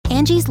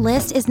Angie's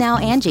List is now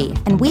Angie,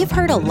 and we've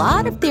heard a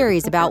lot of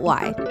theories about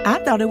why.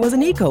 I thought it was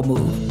an eco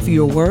move.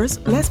 Fewer words,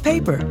 less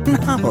paper.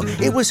 No,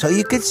 it was so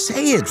you could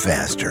say it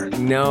faster.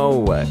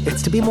 No,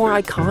 it's to be more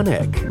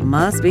iconic.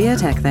 Must be a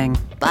tech thing.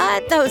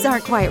 But those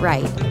aren't quite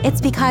right.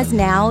 It's because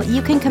now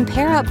you can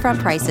compare upfront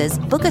prices,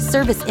 book a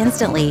service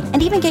instantly,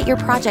 and even get your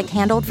project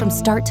handled from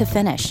start to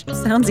finish.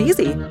 Sounds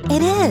easy.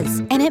 It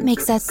is, and it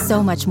makes us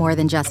so much more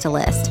than just a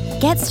list.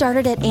 Get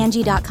started at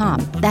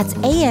Angie.com. That's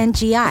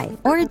ANGI,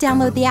 or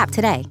download the app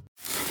today.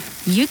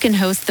 You can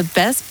host the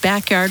best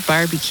backyard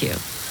barbecue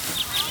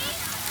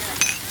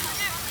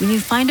when you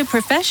find a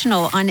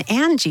professional on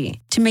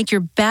Angie to make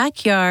your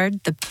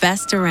backyard the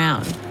best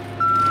around.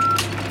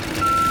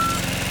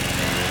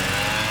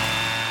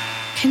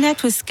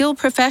 Connect with skilled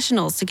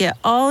professionals to get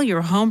all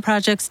your home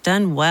projects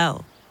done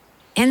well.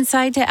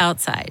 Inside to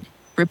outside,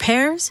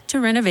 repairs to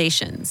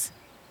renovations.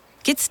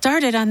 Get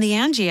started on the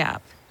Angie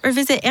app or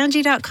visit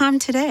Angie.com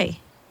today.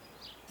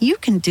 You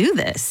can do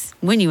this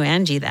when you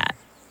Angie that.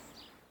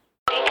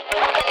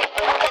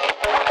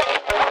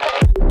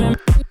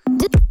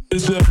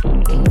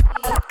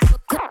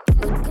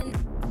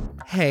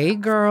 Hey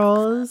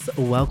girls,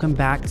 welcome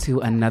back to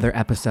another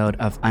episode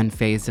of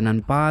Unfazed and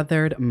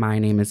Unbothered. My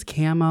name is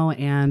Camo,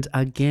 and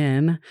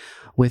again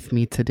with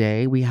me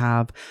today we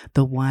have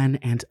the one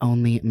and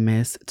only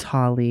Miss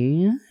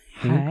Tali.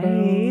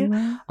 Hey.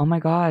 Oh my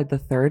God, the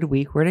third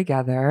week we're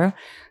together.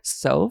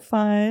 So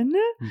fun.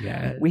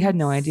 Yes. We had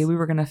no idea we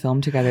were going to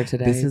film together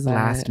today. This is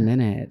last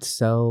minute.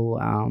 So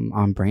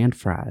on brand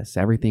for us.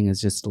 Everything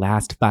is just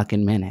last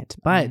fucking minute.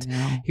 But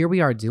here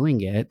we are doing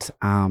it.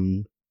 I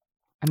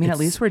mean, at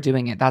least we're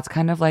doing it. That's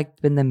kind of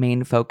like been the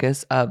main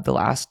focus of the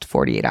last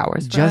 48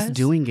 hours. Just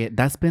doing it.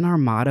 That's been our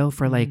motto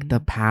for like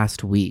the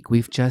past week.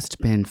 We've just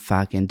been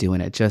fucking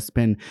doing it. Just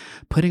been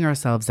putting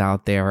ourselves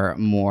out there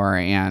more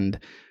and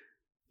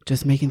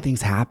just making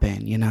things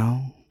happen, you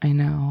know? I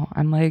know.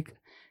 I'm like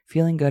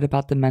feeling good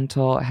about the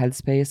mental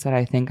headspace that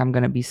I think I'm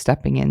going to be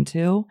stepping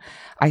into.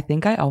 I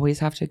think I always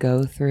have to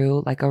go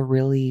through like a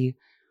really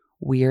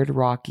weird,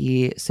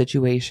 rocky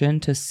situation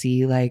to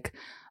see like,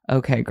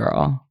 okay,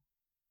 girl,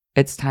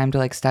 it's time to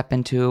like step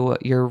into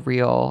your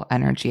real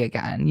energy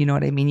again. You know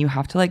what I mean? You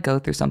have to like go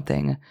through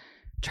something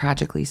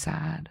tragically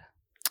sad.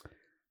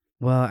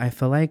 Well, I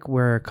feel like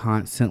we're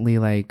constantly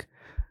like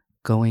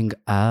going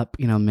up,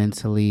 you know,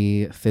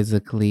 mentally,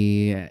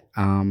 physically,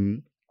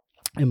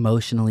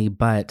 emotionally,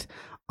 but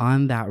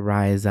on that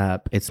rise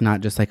up, it's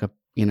not just like a,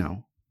 you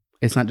know,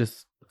 it's not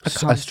just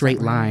a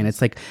straight line.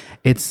 It's like,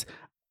 it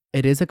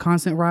is a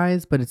constant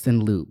rise, but it's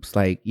in loops,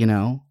 like, you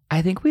know?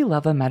 I think we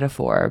love a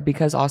metaphor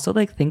because also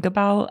like think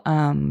about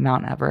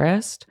Mount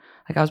Everest.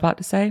 Like I was about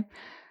to say,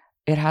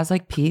 it has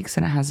like peaks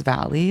and it has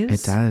valleys.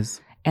 It does.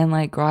 And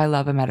like, girl, I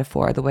love a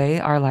metaphor. The way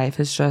our life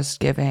is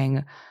just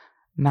giving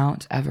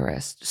Mount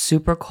Everest.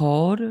 Super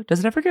cold. Does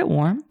it ever get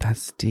warm?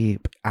 That's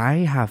deep. I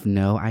have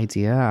no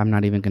idea. I'm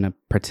not even going to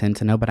pretend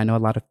to know, but I know a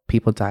lot of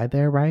people died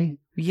there, right?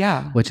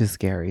 Yeah. Which is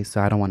scary.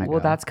 So I don't want to go.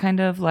 Well, that's kind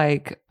of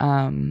like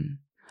a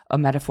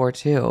metaphor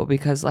too,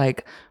 because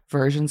like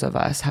versions of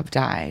us have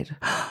died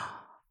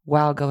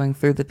while going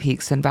through the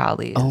peaks and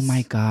valleys. Oh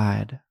my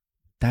God.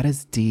 That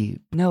is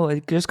deep. No,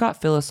 it just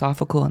got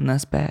philosophical in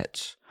this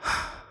bitch.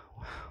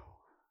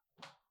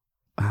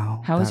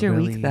 Wow. How was your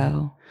week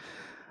though?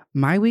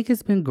 My week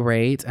has been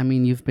great. I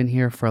mean, you've been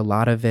here for a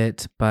lot of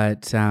it,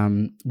 but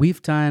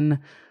we've done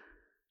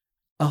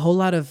a whole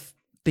lot of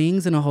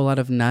things and a whole lot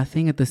of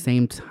nothing at the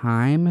same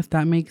time, if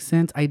that makes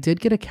sense. I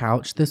did get a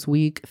couch this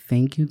week.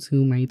 Thank you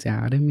to my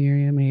dad and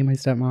Miriam, my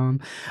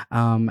stepmom.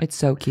 It's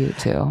so cute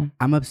too.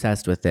 I'm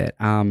obsessed with it.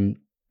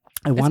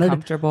 It's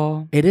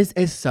comfortable.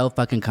 It's so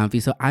fucking comfy.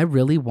 So I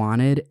really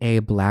wanted a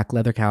black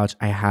leather couch.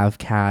 I have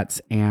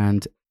cats,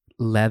 and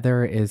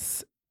leather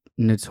is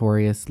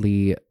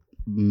notoriously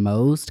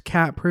most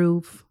cat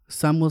proof.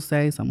 Some will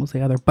say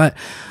other, but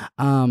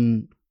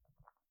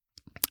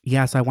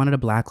yeah, so I wanted a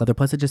black leather.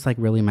 Plus it just like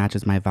really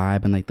matches my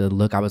vibe and like the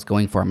look I was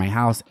going for in my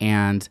house.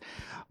 And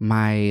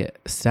my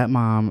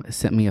stepmom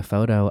sent me a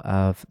photo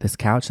of this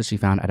couch that she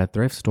found at a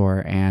thrift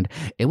store, and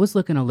it was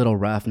looking a little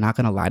rough, not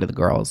gonna lie to the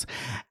girls.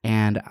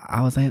 And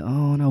I was like,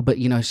 oh no, but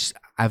you know,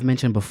 I've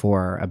mentioned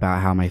before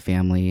about how my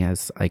family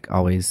has like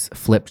always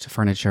flipped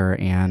furniture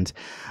and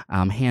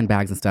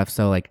handbags and stuff.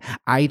 So like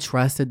I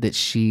trusted that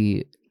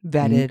she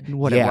vetted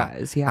what it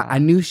was. Yeah. I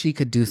knew she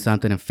could do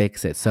something and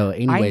fix it. So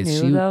anyways,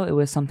 I knew though it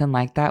was something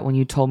like that when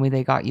you told me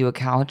they got you a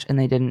couch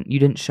and you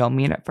didn't show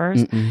me it at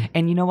first.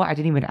 And you know what? I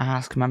didn't even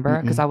ask,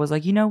 remember? Because I was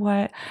like, you know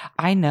what?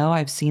 I know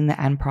I've seen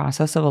the end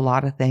process of a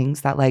lot of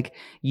things that like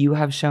you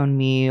have shown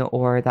me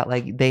or that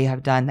like they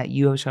have done that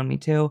you have shown me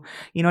too.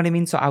 You know what I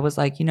mean? So I was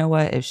like, you know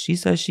what? If she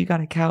says she got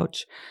a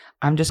couch,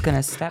 I'm just going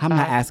to step back. I'm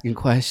not asking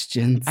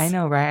questions. I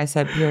know, right? I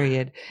said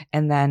period.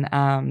 And then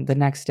the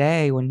next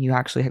day when you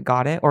actually had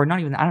got it, or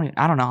not even, I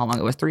don't know how long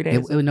it was, 3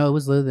 days? No, it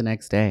was literally the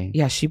next day.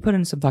 Yeah, she put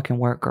in some fucking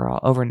work,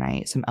 girl,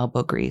 overnight. Some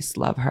elbow grease.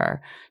 Love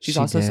her. She's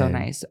also so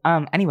nice.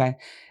 Anyway,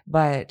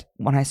 but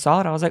when I saw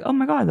it, I was like, oh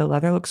my God, the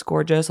leather looks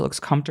gorgeous. It looks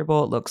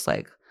comfortable. It looks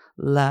like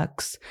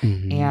Lux.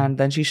 Mhm. And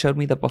then she showed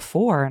me the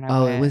before, and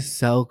I went, it was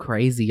so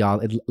crazy, y'all.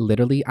 It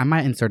literally, I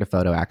might insert a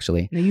photo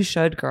actually. no, you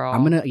should, girl.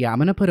 I'm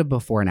gonna put a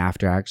before and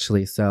after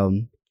actually.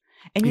 So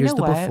And you here's know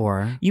the what?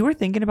 before. You were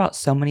thinking about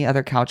so many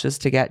other couches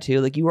to get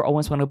to. Like you were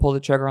almost wanting to pull the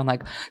trigger on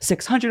like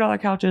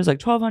 $600 couches, like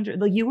 $1,200.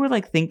 Like you were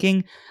like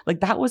thinking like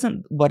that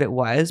wasn't what it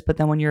was. But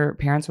then when your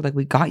parents were like,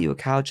 we got you a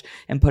couch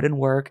and put in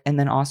work. And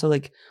then also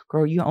like,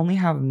 girl, you only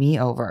have me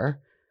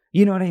over.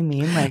 You know what I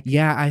mean? Like,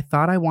 Yeah, I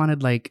thought I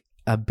wanted like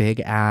a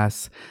big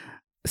ass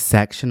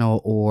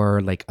sectional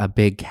or like a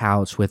big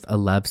couch with a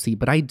love seat.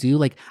 But I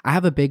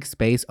have a big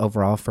space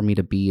overall for me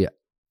to be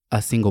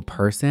a single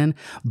person,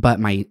 but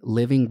my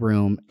living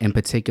room in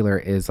particular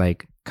is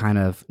like kind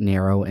of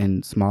narrow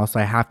and small, so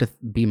I have to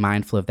be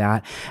mindful of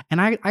that. And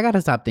I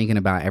gotta stop thinking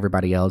about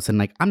everybody else. And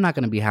like, I'm not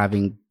gonna be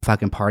having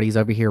fucking parties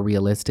over here.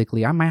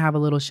 Realistically, I might have a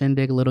little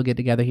shindig, a little get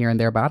together here and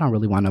there, but I don't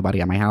really want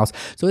nobody at my house.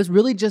 So it's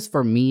really just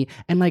for me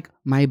and like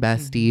my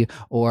bestie,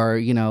 or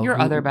your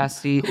other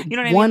bestie, you know what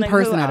I mean? One Like,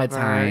 person at a whoever.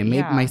 time.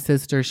 Maybe my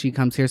sister, she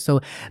comes here.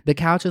 So the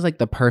couch is like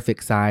the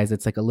perfect size.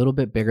 It's like a little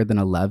bit bigger than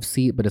a love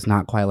seat, but it's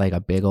not quite like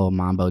a big old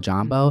mambo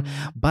jumbo.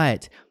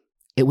 But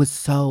it was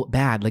so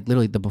bad, like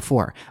literally the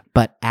before.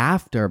 But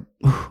after,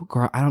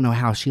 girl, I don't know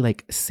how she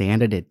like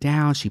sanded it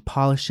down. She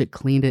polished it,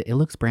 cleaned it. It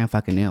looks brand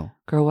fucking new.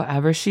 Girl,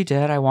 whatever she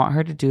did, I want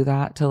her to do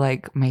that to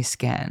like my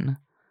skin.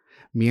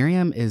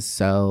 Miriam is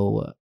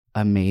so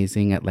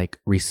amazing at like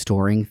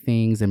restoring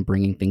things and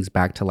bringing things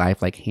back to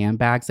life, like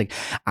handbags. Like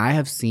I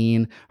have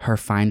seen her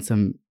find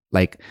some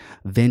like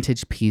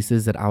vintage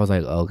pieces that I was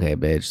like, okay,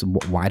 bitch,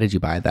 why did you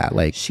buy that?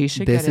 Like, She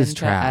should this get is into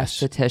trash.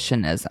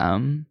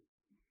 estheticianism.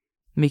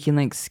 Making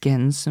like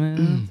skin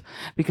smooth.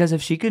 Because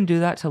if she can do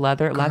that to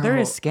leather, leather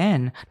Girl. is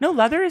skin. No,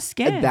 leather is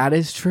skin. That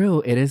is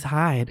true. It is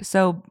hide.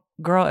 So,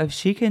 girl, if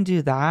she can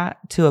do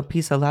that to a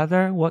piece of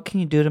leather, what can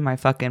you do to my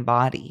fucking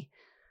body?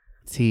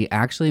 See,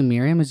 actually,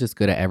 Miriam is just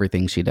good at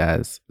everything she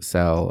does.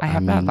 So I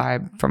have that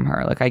vibe from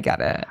her. Like, I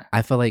get it.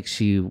 I feel like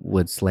she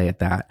would slay at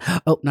that.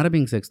 Oh, not it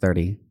being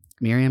 6:30.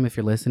 Miriam, if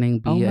you're listening,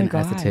 be an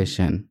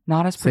esthetician.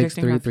 Not as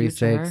predicting her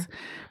future. 6336.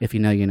 If you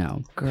know, you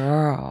know.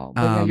 Girl.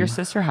 But yeah, your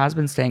sister has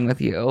been staying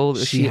with you.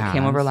 She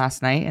came over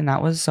last night, and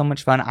that was so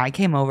much fun. I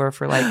came over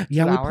for like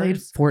 2 hours. We played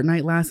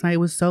Fortnite last night. It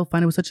was so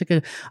fun. It was such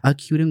like a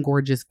cute and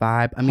gorgeous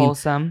vibe. I mean,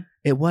 wholesome.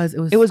 It was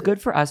good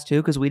for us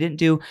too, because we didn't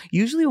do,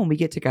 usually when we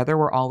get together,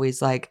 we're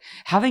always like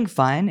having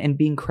fun and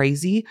being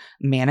crazy,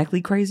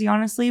 manically crazy,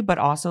 honestly, but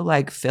also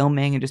like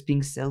filming and just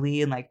being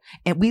silly and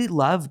we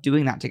love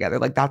doing that together.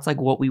 Like that's like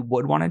what we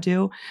would want to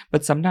do,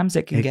 but sometimes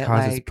it can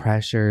causes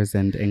pressures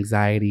and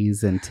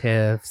anxieties and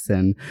tiffs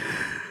and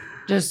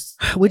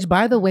just, which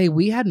by the way,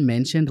 we had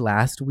mentioned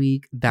last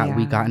week that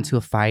we got into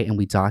a fight and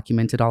we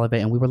documented all of it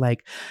and we were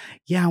like,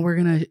 yeah, we're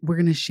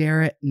gonna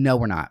share it. No,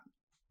 we're not.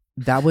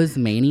 That was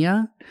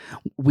mania.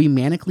 We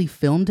manically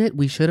filmed it.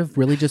 We should have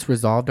really just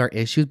resolved our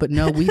issues. But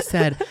no, we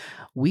said,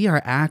 we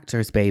are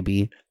actors,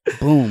 baby.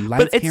 Boom.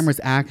 Lights, cameras,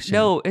 action.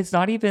 No, it's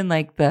not even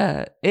like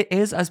it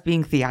is us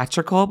being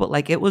theatrical, but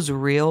like it was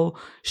real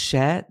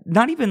shit.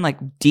 Not even like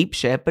deep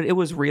shit, but it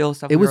was real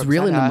stuff. It was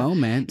real in the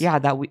moment.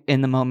 Yeah,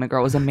 in the moment, girl.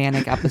 It was a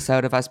manic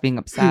episode of us being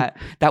upset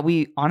that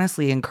we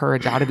honestly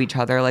encourage out of each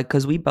other. Like,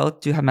 because we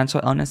both do have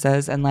mental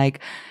illnesses and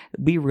like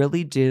we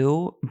really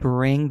do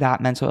bring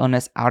that mental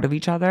illness out of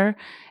each other.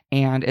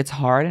 And it's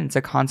hard, and it's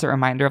a constant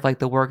reminder of like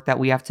the work that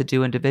we have to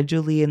do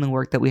individually and the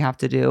work that we have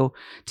to do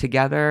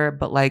together.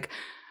 But like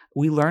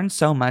we learned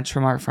so much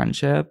from our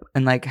friendship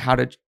and like how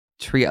to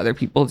treat other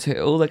people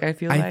too. Like I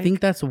think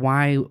that's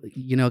why,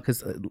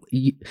 because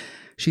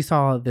she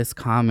saw this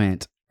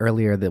comment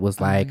earlier that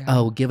was like,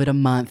 oh, give it a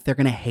month. They're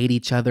going to hate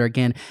each other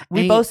again.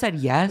 We both said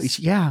yes.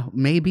 Yeah,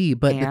 maybe.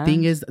 But the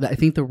thing is, I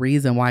think the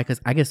reason why, because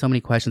I get so many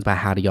questions about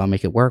how do y'all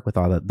make it work with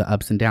all the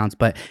ups and downs,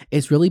 but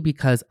it's really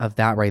because of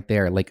that right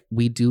there. Like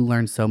we do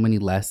learn so many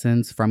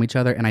lessons from each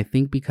other. And I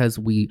think because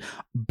we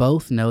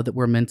both know that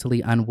we're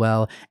mentally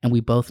unwell and we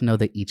both know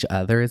that each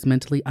other is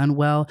mentally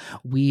unwell,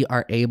 we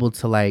are able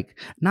to like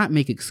not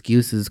make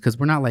excuses because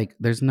we're not like,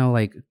 there's no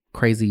like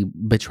crazy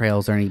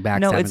betrayals or any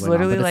backstabbing. No, it's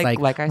literally like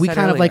I said we kind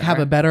earlier, of like have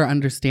a better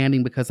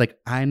understanding because like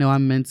I know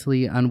I'm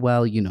mentally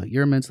unwell,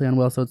 you're mentally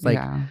unwell, so it's like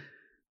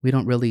we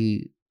don't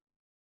really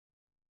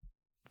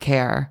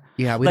care.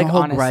 Yeah, we like, don't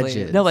hold honestly,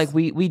 grudges. No, like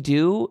we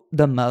do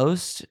the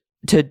most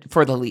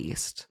for the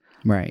least.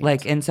 Right.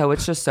 Like, and so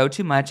it's just so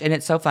too much. And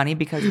it's so funny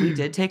because we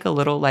did take a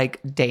little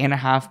like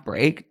 2.5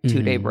 break,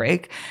 2-day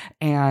break.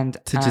 And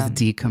to just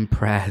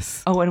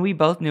decompress. Oh, and we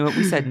both knew it.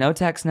 We said no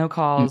texts, no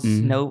calls,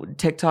 no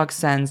TikTok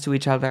sends to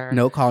each other.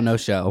 No call, no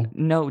show.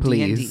 No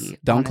Please. D&D.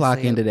 Don't honestly. clock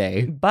in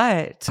today.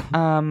 But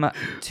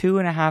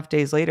 2.5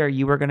 days later,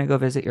 you were going to go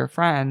visit your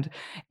friend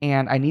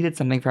and I needed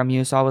something from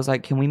you. So I was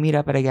like, can we meet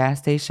up at a gas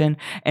station?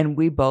 And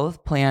we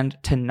both planned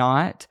to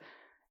not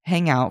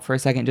hang out for a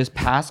second, just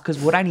pass, because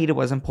what I needed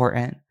was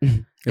important.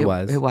 It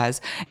was. It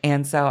was.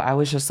 And so I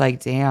was just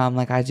like, damn,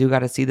 like I do got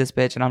to see this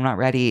bitch and I'm not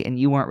ready. And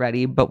you weren't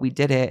ready, but we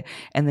did it.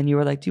 And then you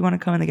were like, do you want to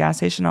come in the gas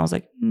station? I was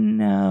like,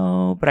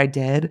 no, but I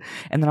did.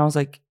 And then I was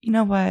like, you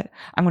know what?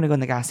 I'm going to go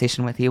in the gas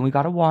station with you. And we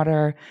got a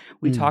water.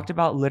 We talked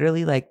about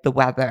literally like the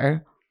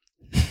weather.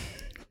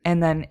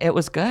 And then it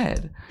was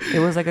good. It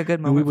was like a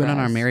good moment. We went on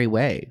our merry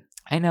way.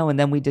 I know. And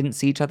then we didn't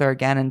see each other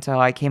again until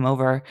I came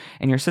over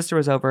and your sister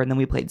was over. And then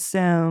we played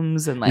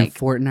Sims and like and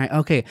Fortnite.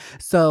 Okay.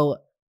 So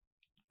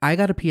I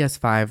got a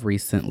PS5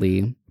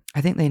 recently.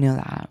 I think they know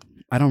that.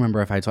 I don't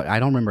remember if I told. I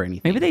don't remember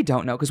anything. Maybe they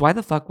don't know, because why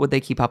the fuck would they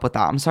keep up with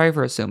that? I'm sorry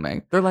for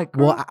assuming. They're like,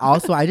 well,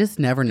 also, I just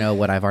never know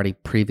what I've already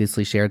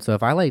previously shared. So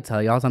if I like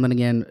tell y'all something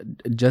again,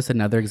 just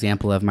another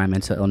example of my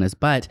mental illness.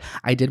 But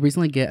I did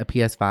recently get a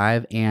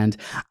PS5, and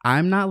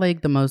I'm not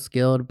like the most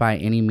skilled by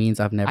any means.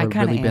 I've never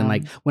really been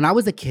like, when I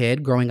was a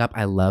kid growing up,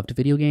 I loved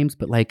video games,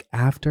 but like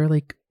after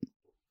like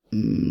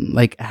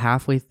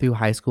halfway through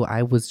high school,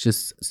 I was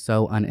just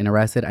so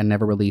uninterested. I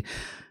never really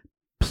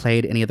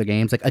played any other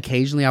games. Like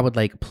occasionally I would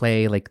like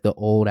play like the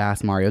old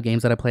ass Mario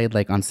games that I played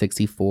like on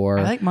 64.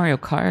 I like Mario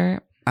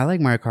Kart. I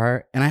like Mario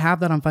Kart, and I have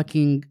that on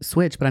fucking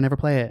Switch, but I never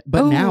play it.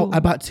 But now I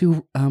bought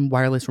 2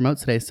 wireless remotes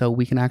today, so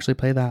we can actually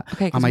play that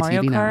on my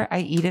Mario TV Kart, now.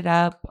 I eat it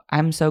up.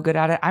 I'm so good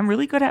at it. I'm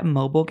really good at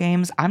mobile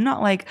games. I'm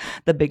not like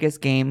the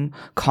biggest game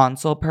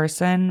console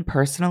person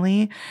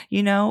personally,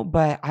 you know,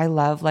 but I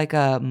love like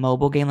a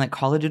mobile game like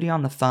Call of Duty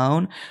on the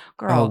phone.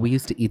 Girl, Oh, we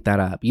used to eat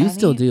that up. You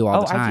still do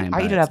all the time.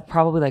 I eat it up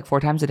probably like 4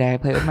 times a day. I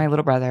play it with my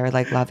little brother,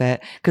 like love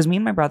it. Because me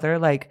and my brother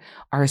like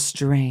are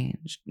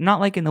estranged. Not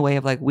like in the way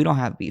of like we don't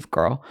have beef,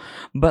 girl.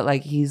 But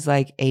like he's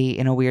like 8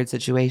 in a weird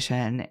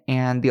situation,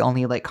 and the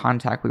only like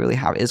contact we really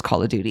have is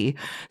Call of Duty.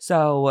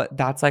 So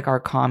that's like our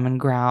common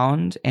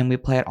ground, and we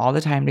play it all the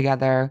time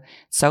together.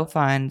 So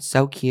fun,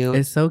 so cute.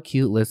 It's so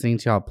cute listening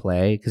to y'all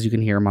play because you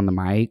can hear them on the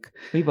mic.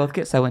 We both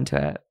get so into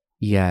it.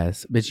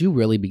 Yes, but you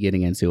really be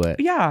getting into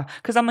it. Yeah,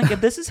 because I'm like, if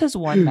this is his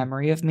one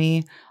memory of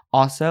me,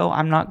 also,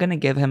 I'm not going to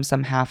give him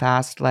some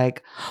half-assed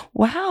like,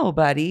 wow,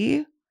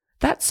 buddy,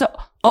 that's so,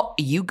 oh,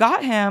 you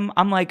got him.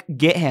 I'm like,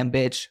 get him,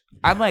 bitch.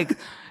 I'm like,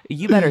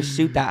 you better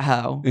shoot that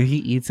hoe. He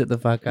eats it the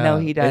fuck up. No,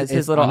 he does.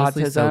 His little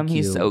autism, so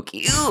he's so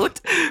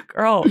cute.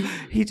 Girl,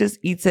 he just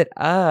eats it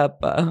up.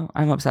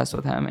 I'm obsessed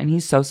with him. And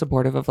he's so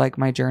supportive of like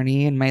my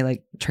journey and my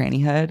like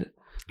trannyhood.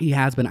 He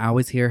has been. I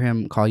always hear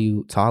him call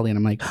you Tali, and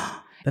I'm like,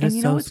 that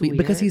is so sweet. Weird?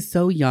 Because he's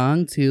so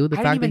young too. The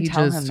fact that he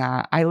tell him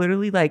that. I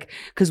literally like,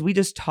 because we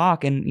just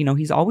talk, and you know,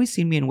 he's always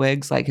seen me in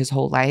wigs like his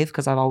whole life,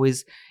 because I've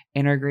always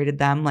integrated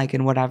them like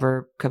in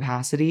whatever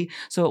capacity.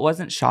 So it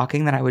wasn't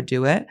shocking that I would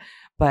do it.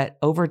 But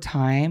over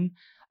time,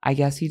 I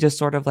guess he just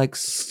sort of like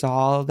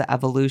saw the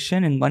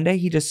evolution. And one day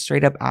he just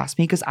straight up asked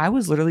me, because I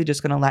was literally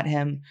just going to let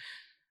him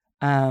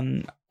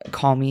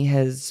call me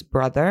his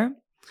brother.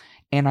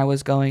 And I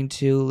was going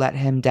to let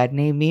him dead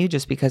name me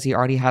just because he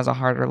already has a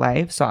harder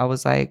life. So I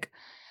was like,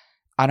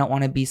 I don't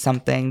want to be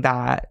something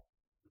that,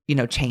 you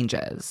know,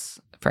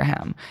 changes for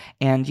him.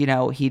 And, you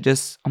know, he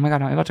just, oh my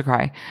God, I'm about to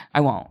cry. I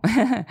won't.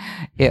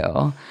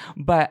 Ew.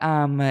 But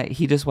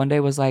he just one day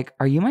was like,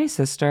 are you my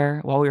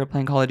sister? While we were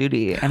playing Call of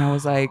Duty. And I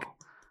was like,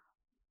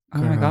 oh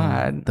my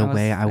God. The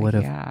way I would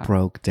have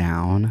broke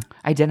down.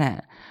 I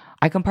didn't.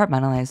 I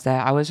compartmentalized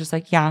it. I was just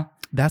like, yeah.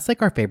 That's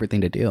like our favorite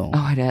thing to do.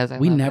 Oh, it is.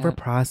 We never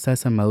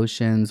process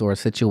emotions or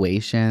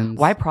situations.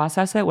 Why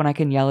process it when I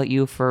can yell at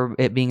you for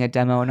it being a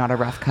demo and not a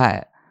rough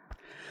cut?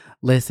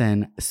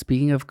 Listen,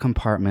 speaking of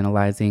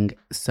compartmentalizing,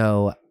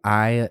 so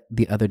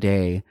the other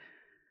day,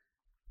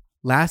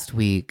 last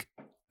week,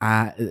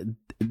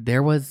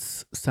 there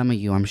was some of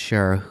you, I'm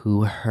sure,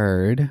 who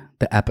heard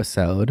the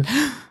episode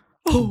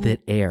that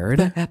aired.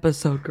 The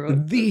episode, girl.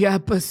 The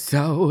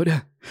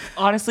episode.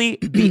 Honestly,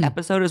 the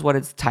episode is what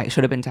it's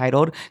should have been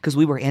titled, because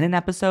we were in an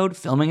episode,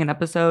 filming an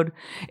episode.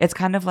 It's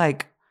kind of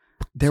like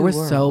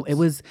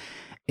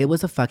it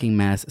was a fucking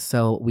mess.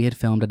 So we had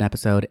filmed an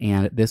episode,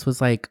 and this was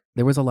like,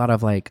 there was a lot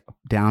of like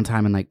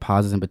downtime and like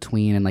pauses in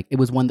between, and like it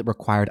was one that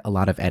required a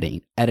lot of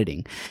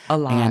editing. A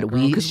lot, and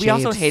because we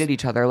also hated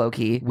each other, low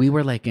key. We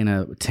were like in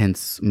a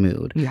tense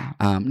mood. Yeah.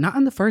 Not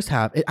in the first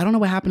half. I don't know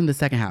what happened in the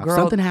second half. Girl,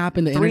 something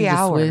happened. 3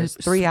 hours.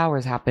 3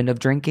 hours happened of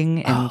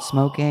drinking and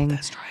smoking.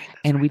 That's right.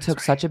 And we took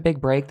such a big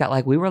break that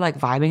like we were like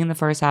vibing in the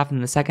first half, and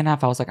in the second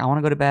half I was like, I want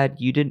to go to bed.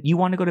 You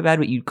want to go to bed,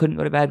 but you couldn't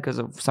go to bed because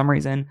of some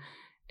reason.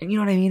 And you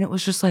know what I mean? It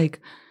was just like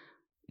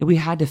we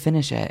had to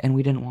finish it, and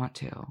we didn't want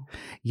to.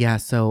 Yeah.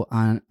 So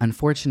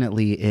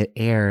unfortunately, it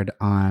aired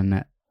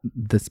on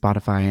the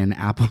Spotify and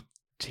Apple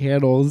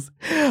channels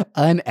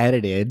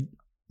unedited.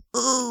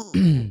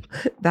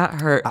 That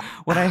hurt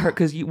when I heard,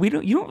 because you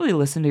don't really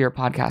listen to your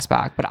podcast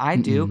back, but I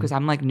do, because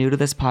I'm like new to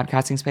this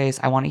podcasting space.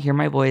 I want to hear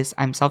my voice.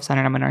 I'm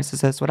self-centered. I'm a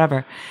narcissist,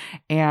 whatever,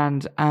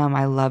 and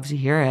I love to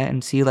hear it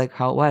and see like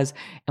how it was.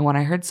 And when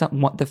I heard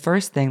the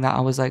first thing that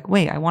I was like,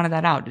 wait, I wanted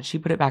that out. Did she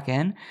put it back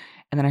in?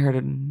 And then I heard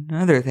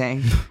another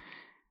thing,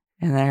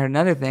 and then I heard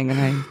another thing,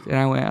 and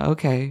I went,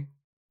 okay,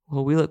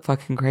 well, we look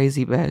fucking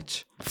crazy,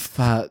 bitch.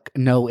 Fuck.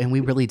 No, and we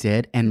really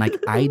did. And like,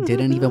 I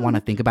didn't even want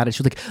to think about it.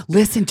 She was like,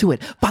 listen to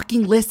it.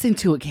 Fucking listen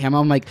to it, Cam.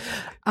 I'm like,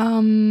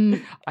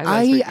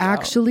 I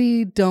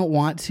actually don't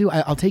want to.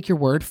 I'll take your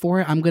word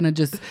for it. I'm gonna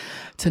just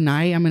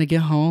tonight. I'm gonna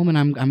get home and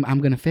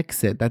I'm gonna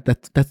fix it.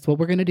 That's what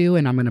we're gonna do.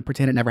 And I'm gonna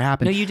pretend it never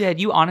happened. No, you did.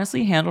 You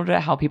honestly handled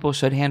it how people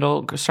should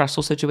handle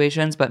stressful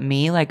situations. But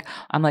me, like,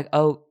 I'm like,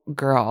 oh,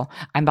 girl,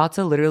 I'm about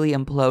to literally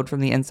implode from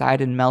the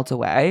inside and melt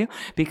away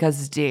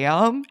because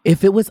damn.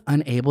 If it was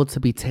unable to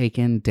be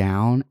taken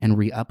down and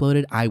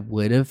re-uploaded, I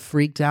would have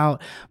freaked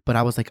out. But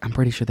I was like, I'm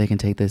pretty sure they can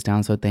take this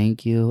down. So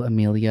thank you,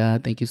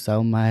 Amelia. Thank you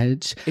so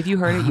much. If you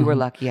heard it, you were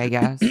lucky, I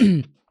guess.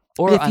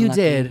 Or if unlucky. you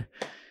did,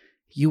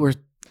 you were.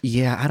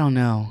 Yeah, I don't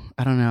know.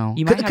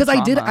 Because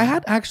I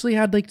had actually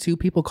had like 2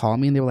 people call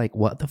me and they were like,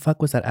 what the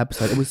fuck was that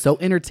episode? It was so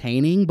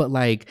entertaining, but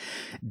like,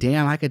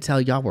 damn, I could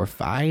tell y'all were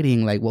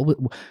fighting. Like,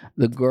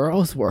 the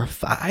girls were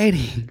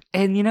fighting.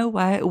 And you know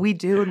what? We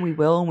do and we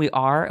will and we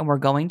are and we're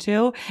going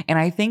to. And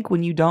I think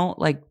when you don't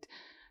like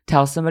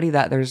tell somebody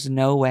that there's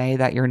no way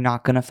that you're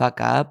not going to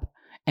fuck up.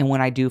 And when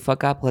I do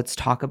fuck up, let's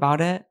talk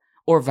about it.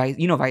 Or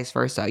vice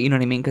versa. You know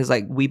what I mean? Because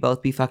like we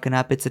both be fucking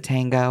up. It's a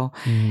tango.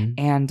 Mm-hmm.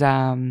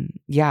 And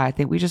yeah, I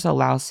think we just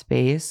allow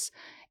space,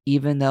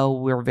 even though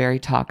we're very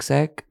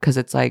toxic. Because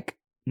it's like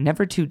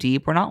never too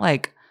deep. We're not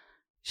like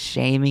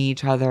shaming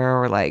each other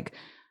or like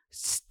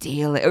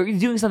stealing or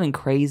doing something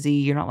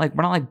crazy. We're not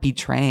like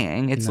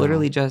betraying. It's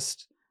literally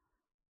just.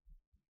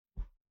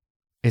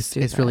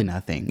 It's really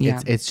nothing. Yeah.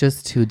 It's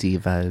just 2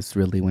 divas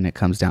really when it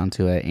comes down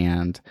to it.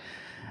 And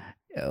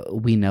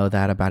we know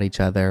that about each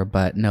other.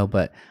 But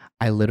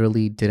I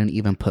literally didn't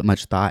even put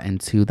much thought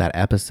into that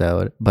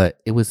episode,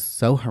 but it was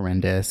so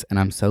horrendous and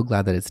I'm so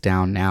glad that it's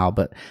down now.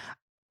 But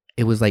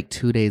it was like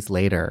 2 days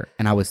later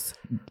and I was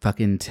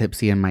fucking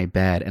tipsy in my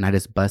bed and I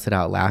just busted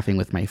out laughing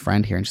with my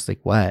friend here and she's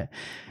like, what?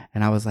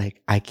 And I was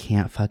like, I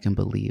can't fucking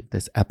believe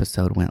this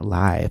episode went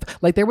live.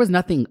 Like there was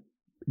nothing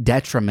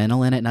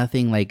detrimental in it,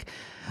 nothing like,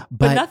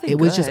 but it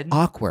was just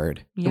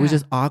awkward. Yeah. It was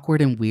just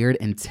awkward and weird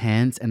and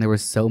tense, and there were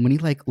so many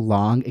like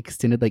long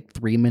extended like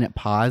 3-minute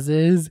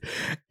pauses,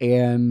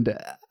 and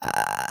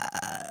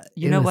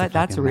you know what,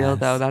 that's real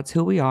though. That's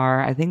who we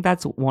are. I think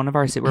that's one of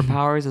our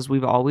superpowers is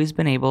we've always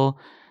been able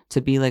to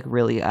be like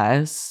really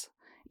us,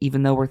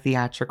 even though we're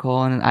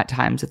theatrical and at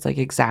times it's like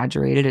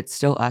exaggerated. It's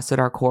still us at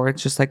our core.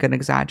 It's just like an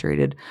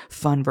exaggerated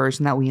fun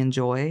version that we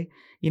enjoy.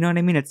 You know what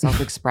I mean? It's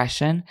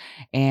self-expression.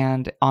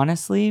 And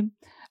honestly,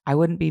 I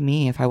wouldn't be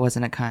me if I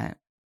wasn't a cunt.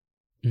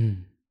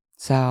 Mm.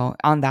 So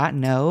on that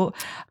note,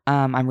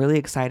 I'm really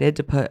excited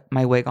to put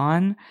my wig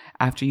on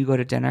after you go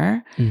to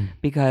dinner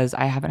because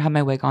I haven't had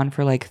my wig on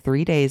for like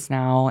 3 days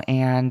now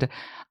and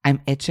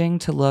I'm itching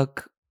to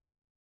look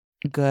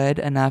good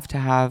enough to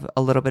have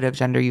a little bit of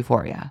gender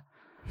euphoria.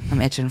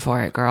 I'm itching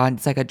for it, girl.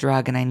 It's like a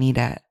drug and I need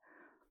it.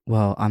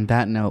 Well, on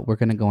that note, we're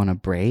going to go on a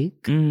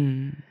break.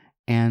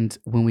 And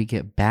when we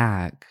get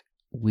back,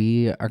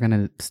 we are going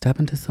to step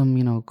into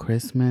some,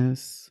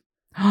 Christmas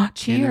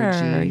cheer.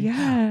 energy.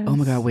 Yes. Oh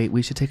my God, wait,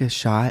 we should take a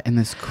shot in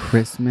this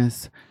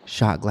Christmas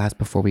shot glass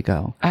before we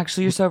go.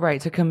 Actually, you're so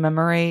right. To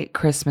commemorate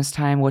Christmas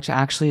time, which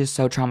actually is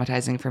so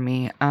traumatizing for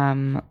me.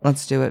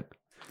 Let's do it.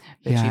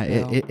 Yeah,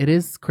 it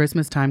is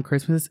Christmas time.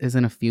 Christmas is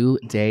in a few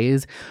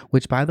days,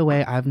 which by the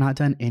way, I've not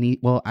done any.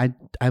 Well, I've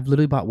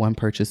literally bought one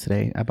purchase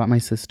today. I bought my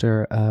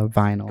sister a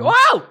vinyl.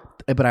 Wow!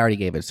 But I already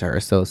gave it to her.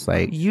 So it's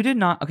like. You did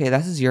not. Okay,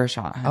 this is your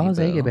shot. Honey, I'll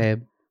take it,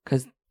 babe.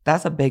 Because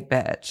that's a big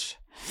bitch.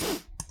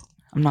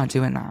 I'm not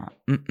doing that.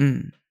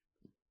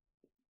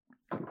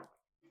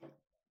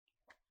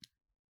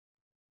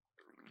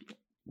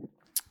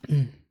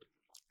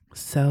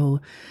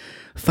 So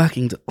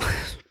fucking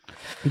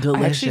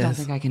delicious. I actually don't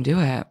think I can do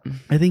it.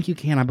 I think you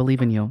can. I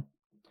believe in you.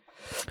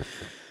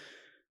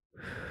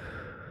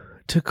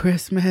 To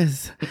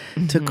Christmas.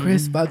 To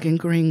Chris fucking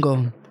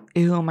Kringle.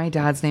 Ew, my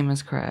dad's name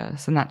is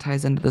Chris, and that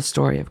ties into the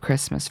story of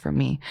Christmas for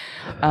me.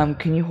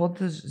 Can you hold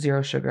the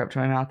 0 sugar up to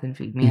my mouth and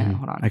feed me it?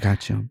 Hold on. I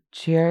got you.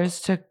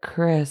 Cheers to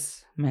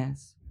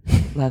Christmas.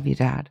 Love you,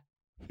 Dad.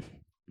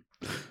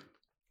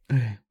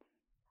 Okay.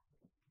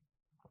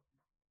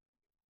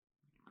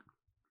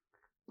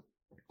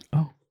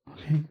 Oh,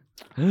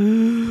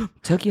 okay.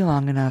 Took you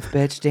long enough,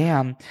 bitch.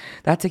 Damn.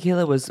 That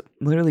tequila was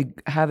literally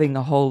having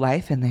a whole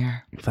life in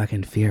there.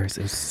 Fucking fierce.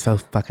 It was so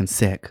fucking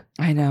sick.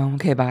 I know.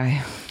 Okay,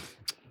 bye.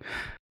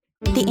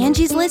 The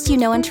Angie's List you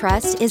know and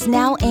trust is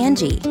now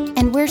Angie,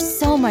 and we're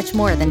so much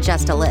more than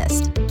just a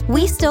list.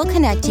 We still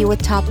connect you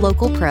with top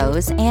local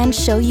pros and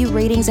show you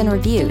ratings and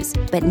reviews,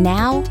 but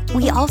now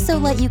we also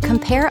let you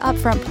compare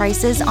upfront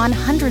prices on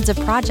hundreds of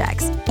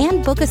projects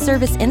and book a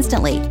service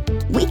instantly.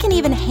 We can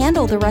even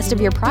handle the rest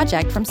of your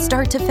project from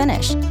start to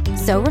finish.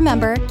 So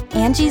remember,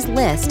 Angie's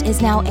List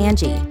is now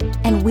Angie,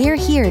 and we're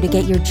here to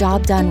get your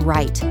job done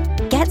right.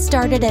 Get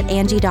started at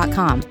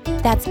Angie.com.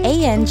 That's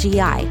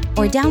ANGI,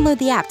 or download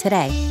the app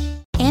today.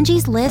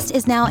 Angie's List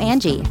is now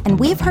Angie, and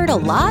we've heard a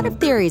lot of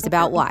theories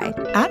about why.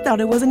 I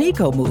thought it was an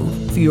eco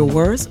move. Fewer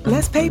words,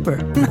 less paper.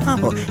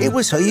 No, it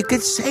was so you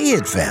could say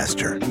it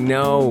faster.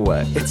 No,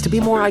 it's to be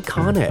more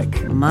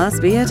iconic.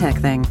 Must be a tech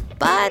thing.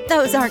 But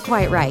those aren't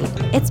quite right.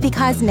 It's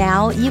because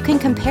now you can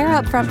compare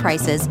upfront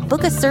prices,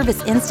 book a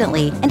service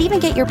instantly, and even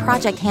get your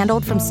project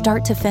handled from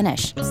start to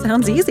finish.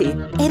 Sounds easy.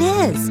 It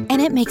is, and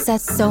it makes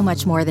us so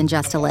much more than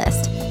just a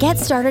list. Get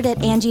started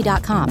at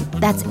Angie.com.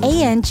 That's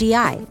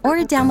ANGI, or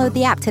download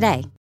the app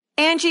today.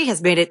 Angie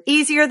has made it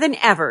easier than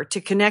ever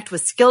to connect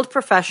with skilled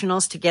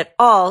professionals to get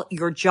all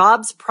your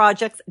jobs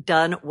projects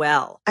done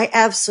well. I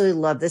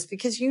absolutely love this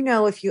because, you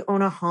know, if you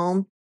own a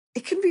home,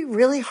 it can be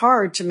really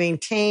hard to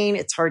maintain.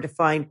 It's hard to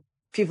find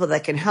people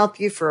that can help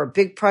you for a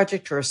big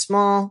project or a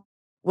small.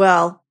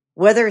 Well,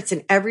 whether it's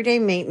in everyday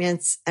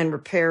maintenance and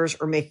repairs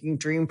or making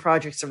dream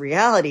projects a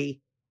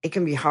reality, it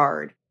can be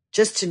hard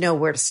just to know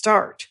where to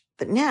start.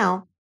 But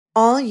now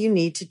all you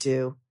need to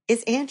do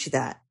is Angie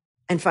that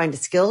and find a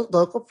skilled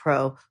local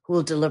pro who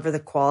will deliver the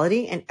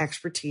quality and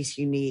expertise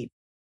you need.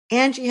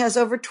 Angie has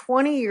over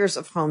 20 years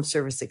of home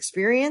service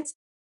experience,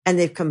 and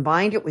they've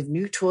combined it with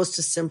new tools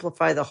to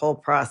simplify the whole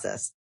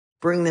process.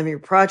 Bring them your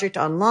project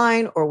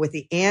online or with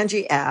the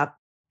Angie app,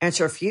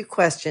 answer a few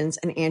questions,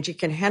 and Angie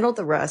can handle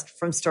the rest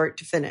from start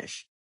to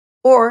finish.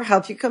 Or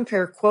help you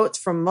compare quotes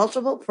from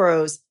multiple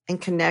pros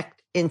and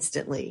connect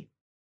instantly,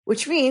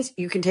 which means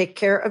you can take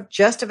care of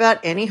just about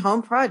any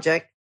home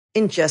project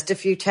in just a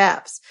few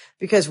taps.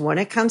 Because when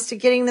it comes to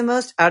getting the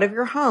most out of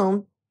your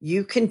home,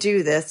 you can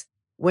do this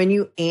when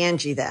you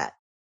Angie that.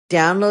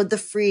 Download the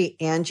free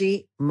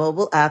Angie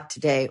mobile app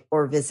today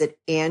or visit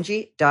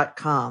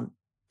Angie.com.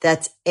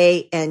 That's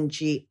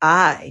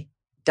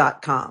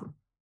ANGI.com.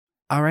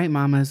 All right,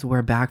 mamas,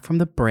 we're back from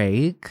the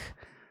break.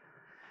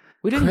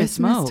 We didn't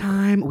Christmas smoke.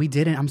 time. We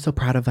didn't. I'm so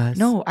proud of us.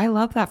 No, I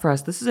love that for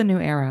us. This is a new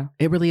era.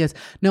 It really is.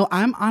 No,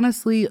 I'm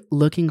honestly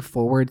looking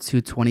forward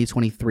to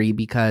 2023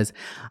 because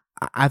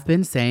I've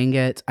been saying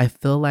it. I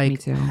feel Me like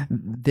too.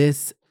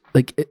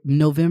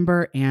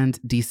 November and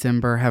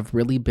December have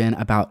really been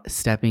about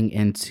stepping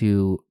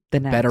into The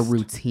better next.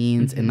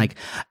 routines, and Mhm. like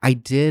I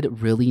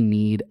did really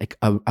need like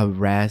a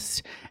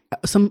rest,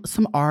 some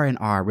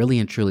R&R, really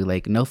and truly,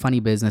 like no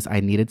funny business. I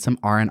needed some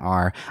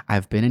R&R.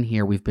 I've been in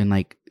here. We've been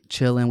like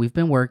chilling. We've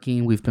been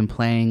working. We've been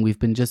playing.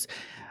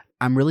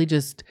 I'm really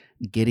just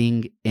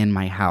getting in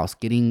my house,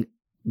 getting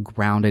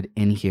grounded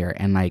in here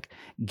and like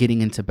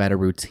getting into better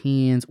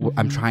routines.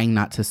 I'm trying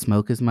not to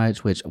smoke as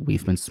much, which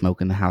we've been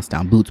smoking the house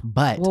down boots,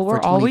 but Well, for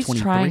we're always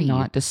 2023 trying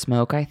not to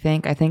smoke, I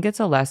think. I think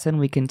it's a lesson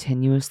we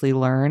continuously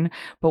learn.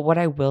 But what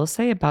I will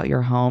say about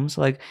your homes,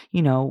 like,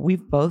 you know,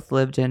 we've both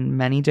lived in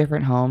many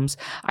different homes.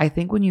 I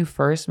think when you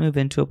first move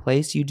into a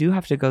place, you do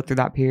have to go through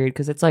that period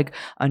because it's like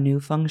a new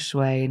feng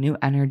shui, a new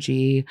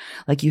energy.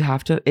 Like you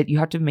have to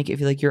make it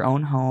feel like your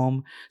own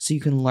home so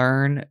you can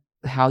learn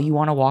how you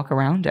want to walk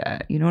around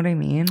it. You know what I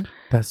mean?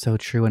 That's so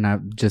true. And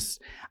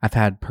I've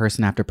had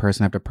person after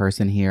person after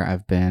person here.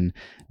 I've been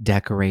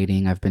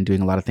decorating. I've been doing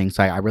a lot of things.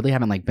 So I really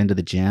haven't like been to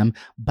the gym,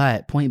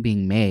 but point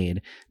being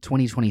made,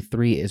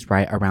 2023 is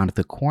right around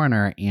the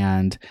corner.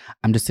 And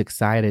I'm just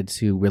excited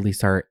to really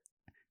start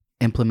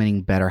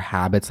implementing better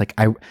habits. Like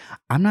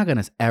I'm not going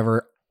to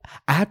ever,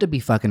 I have to be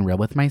fucking real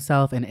with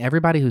myself, and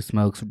everybody who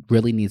smokes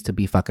really needs to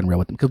be fucking real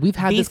with them because we've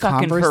had this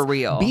fucking converse. for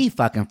real. Be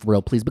fucking for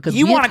real, please. Because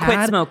You we want to have quit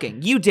had-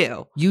 smoking. You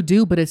do. You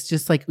do, but it's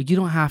just like you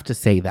don't have to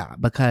say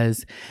that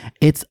because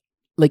it's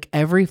like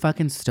every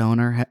fucking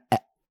stoner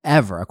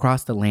ever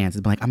across the lands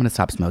has been like, I'm gonna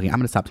stop smoking. I'm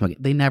gonna stop smoking.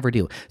 They never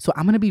do. So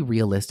I'm gonna be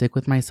realistic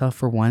with myself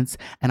for once,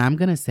 and I'm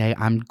gonna say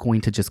I'm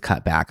going to just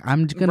cut back.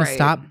 I'm gonna Right.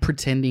 stop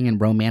pretending and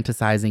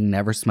romanticizing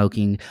never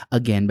smoking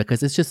again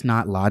because it's just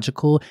not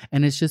logical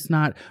and it's just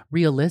not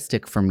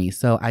realistic for me.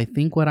 So I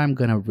think what I'm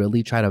gonna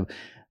really try to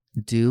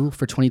do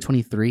for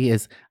 2023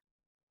 is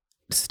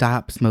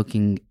stop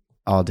smoking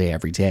all day,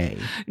 every day.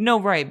 No,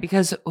 right.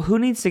 Because who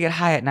needs to get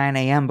high at 9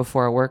 a.m.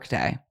 before a work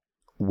day?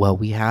 Well,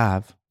 we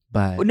have,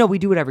 but No, we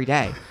do it every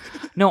day.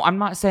 No, I'm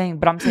not saying,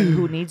 but I'm saying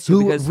who needs to.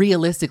 who because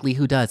realistically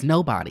who does?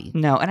 Nobody.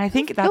 No, and I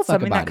think Go that's fuck a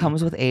something that body.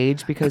 comes with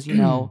age because, you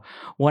know,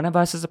 one of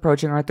us is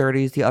approaching our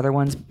 30s, the other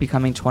one's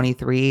becoming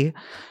 23.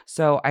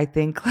 So I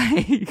think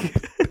like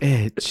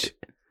Bitch.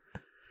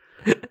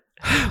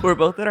 we're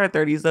both in our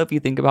 30s though, if you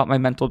think about my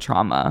mental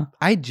trauma.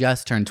 I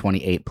just turned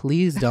 28.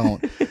 Please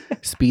don't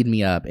speed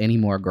me up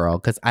anymore, girl,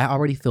 because I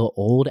already feel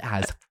old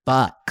as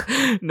fuck.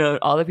 No,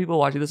 all the people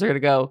watching this are going to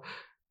go,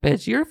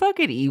 bitch, you're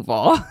fucking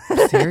evil.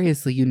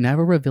 Seriously, you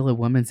never reveal a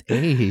woman's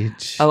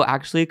age. Oh,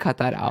 actually, cut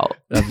that out.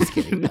 I'm just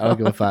kidding. I don't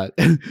give a fuck.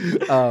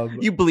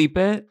 You bleep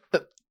it.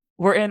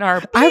 We're in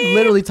our. I've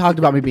literally talked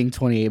about me being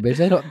 28, bitch.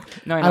 I don't.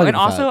 No, I I know. don't And give a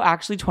also, fuck.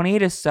 actually,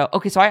 28 is so.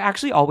 Okay, so I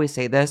actually always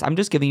say this. I'm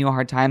just giving you a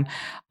hard time.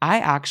 I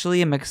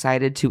actually am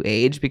excited to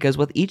age because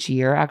with each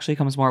year actually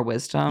comes more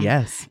wisdom.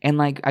 Yes. And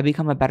like, I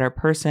become a better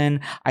person.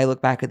 I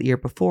look back at the year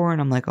before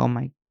and I'm like, oh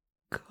my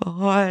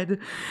God.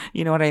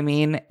 You know what I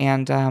mean?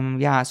 And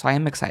yeah, so I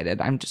am excited.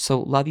 I'm just so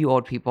love you,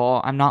 old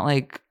people. I'm not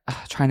like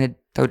trying to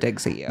throw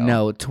digs at you.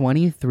 No,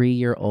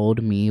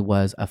 23-year-old me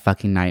was a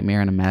fucking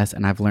nightmare and a mess,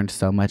 and I've learned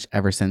so much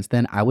ever since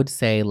then. I would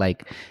say,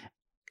 like,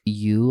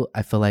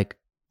 I feel like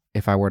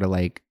if I were to,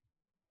 like,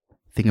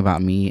 think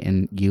about me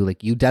and you,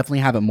 like, you definitely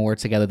have it more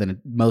together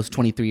than most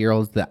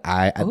 23-year-olds that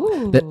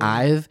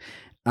I've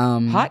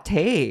hot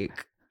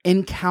take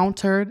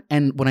encountered.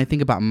 And when I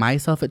think about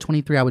myself at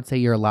 23, I would say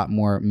you're a lot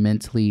more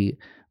mentally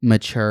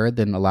mature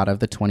than a lot of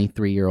the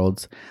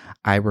 23-year-olds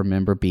I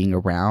remember being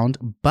around.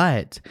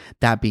 But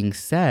that being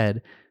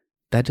said,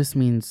 that just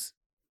means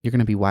you're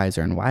gonna be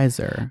wiser and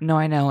wiser. No,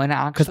 I know. And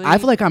actually, because I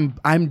feel like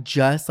I'm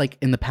just like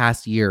in the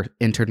past year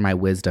entered my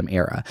wisdom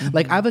era. Mm-hmm.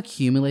 Like I've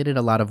accumulated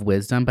a lot of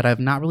wisdom, but I've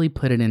not really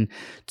put it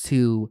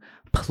into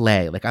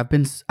play. Like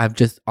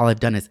all I've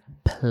done is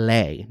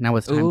play. Now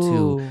it's time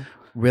to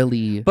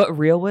really. But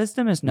real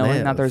wisdom is knowing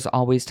live. that there's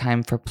always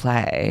time for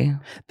play.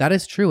 That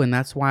is true, and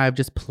that's why I've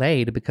just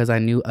played, because I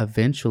knew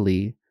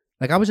eventually.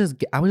 Like I was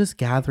just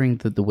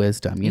gathering the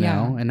wisdom, you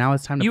know, and now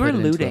it's time to. You put were it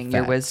into looting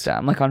your effect.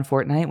 wisdom, like on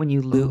Fortnite when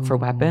you loot for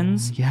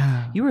weapons.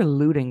 Yeah, you were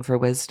looting for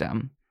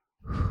wisdom.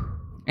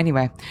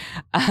 Anyway,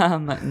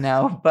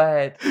 no,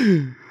 but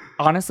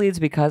honestly, it's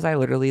because I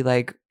literally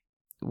like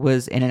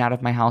was in and out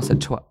of my house at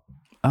 12.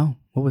 Oh,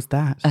 what was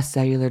that? A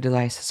cellular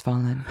device has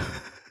fallen.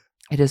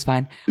 It is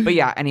fine, but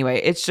yeah.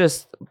 Anyway, it's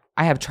just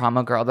I have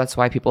trauma, girl. That's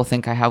why people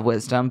think I have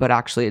wisdom, but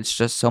actually, it's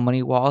just so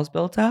many walls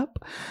built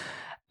up.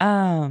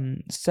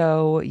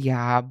 So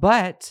yeah,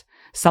 but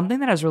something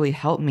that has really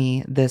helped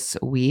me this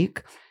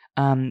week,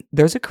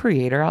 there's a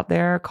creator out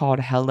there called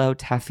Hello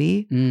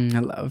Teffy. I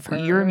love her.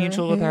 You're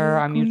mutual with her.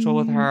 I'm mutual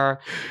with her.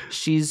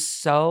 She's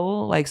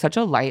so like such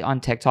a light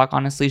on TikTok.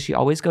 Honestly, she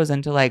always goes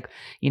into like,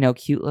 you know,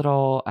 cute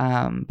little,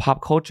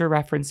 pop culture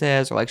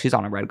references, or like she's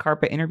on a red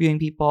carpet interviewing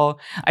people.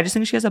 I just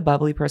think she has a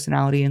bubbly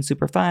personality and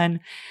super fun,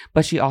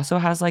 but she also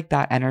has like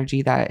that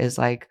energy that is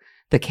like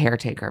the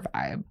caretaker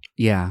vibe.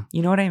 Yeah.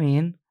 You know what I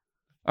mean?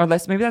 Or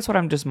maybe that's what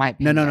I'm just might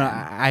be. No.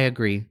 I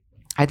agree.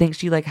 I think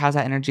she like has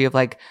that energy of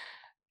like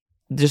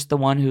just the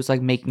one who's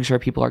like making sure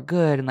people are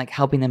good and like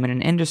helping them in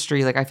an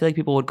industry. Like I feel like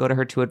people would go to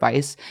her to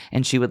advice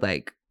and she would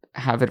like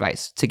have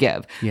advice to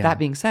give. Yeah. That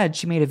being said,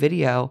 she made a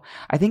video.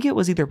 I think it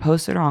was either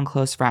posted or on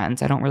Close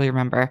Friends. I don't really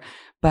remember.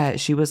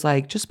 But she was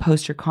like, just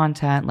post your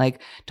content.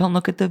 Like, don't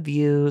look at the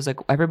views. Like,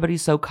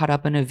 everybody's so caught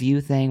up in a view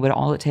thing. But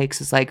all it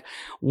takes is like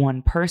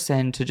one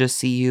person to just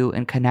see you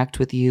and connect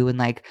with you and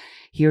like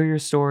hear your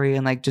story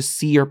and like just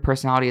see your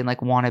personality and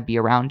like want to be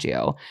around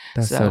you.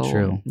 That's so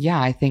true.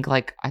 Yeah, I think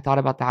like I thought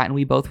about that and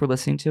we both were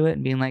listening to it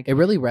and being like, it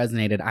really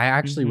resonated. I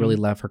actually really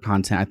love her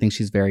content. I think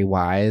she's very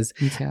wise.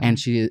 Me too. And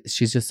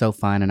she's just so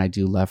fun, and I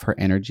do love her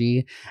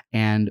energy.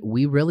 And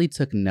we really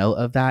took note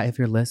of that. If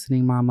you're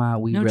listening, Mama,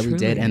 we really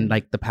did. And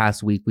like the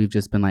past week, we've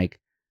just been like,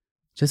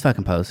 just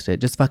fucking post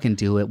it. Just fucking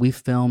do it. We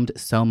filmed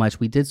so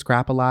much. We did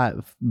scrap a lot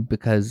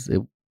because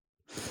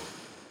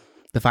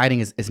the fighting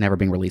is never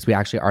being released. We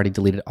actually already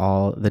deleted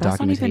all the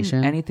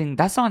documentation. Not even anything.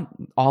 That's not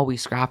all we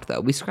scrapped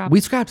though. We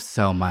scrapped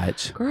so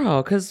much.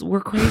 Girl, because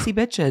we're crazy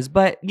bitches.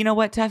 But you know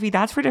what, Teffy?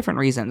 That's for different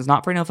reasons,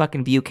 not for no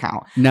fucking view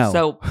count. No.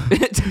 So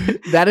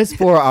that is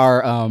for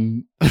our our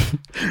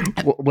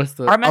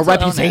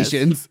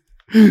reputations.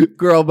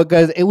 Girl,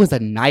 because it was a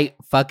night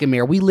fucking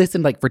mare. We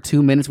listened like for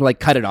 2 minutes. We're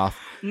like, cut it off.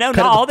 No,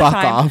 not all the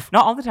time.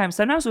 Not all the time.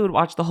 Sometimes we would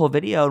watch the whole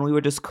video and we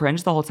would just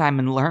cringe the whole time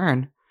and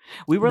learn.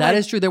 That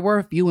is true. There were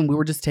a few and we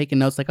were just taking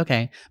notes, like,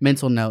 okay,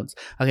 mental notes.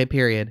 Okay,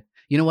 period.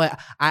 You know what?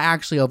 I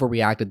actually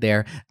overreacted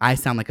there. I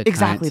sound like a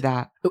exactly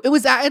cunt.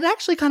 that. It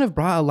actually kind of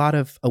brought a lot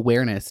of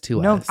awareness to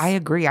us. No, I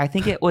agree. I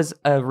think it was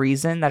a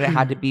reason that it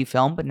had to be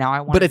filmed, but now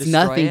I want to destroy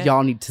it. But it's nothing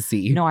y'all need to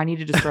see. No, I need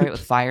to destroy it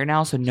with fire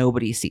now so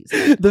nobody sees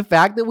it. The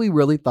fact that we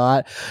really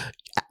thought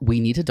we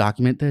need to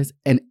document this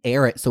and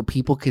air it so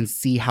people can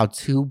see how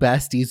two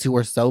besties who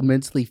are so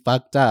mentally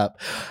fucked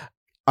up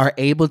are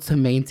able to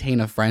maintain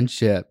a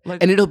friendship,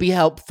 and it'll be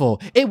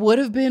helpful. It would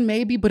have been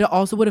maybe, but it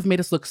also would have made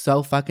us look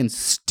so fucking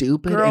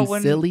stupid and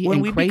silly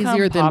and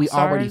crazier than we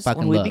already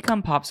fucking look. When we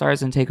become pop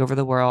stars and take over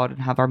the world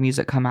and have our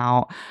music come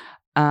out,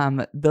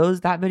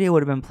 that video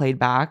would have been played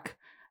back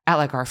at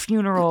like our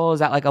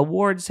funerals, at like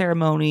award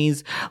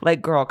ceremonies.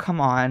 Like, girl, come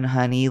on,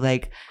 honey.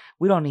 Like,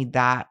 we don't need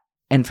that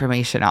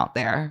information out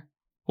there.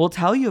 We'll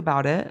tell you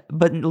about it,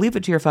 but leave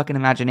it to your fucking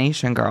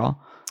imagination,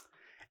 girl.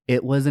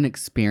 It was an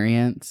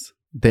experience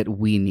that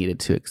we needed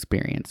to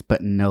experience,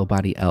 but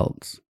nobody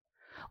else.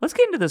 Let's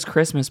get into this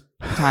Christmas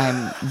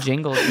time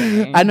jingle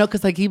thing. I know,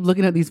 because I keep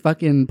looking at these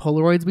fucking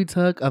Polaroids we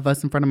took of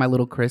us in front of my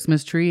little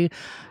Christmas tree.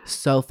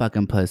 So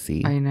fucking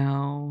pussy. I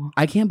know.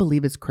 I can't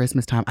believe it's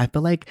Christmas time. I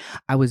feel like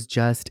I was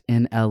just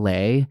in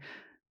LA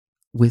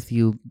with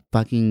you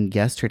fucking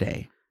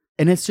yesterday.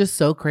 And it's just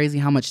so crazy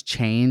how much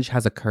change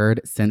has occurred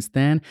since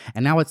then.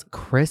 And now it's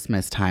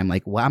Christmas time.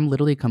 Like, well, I'm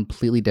literally a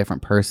completely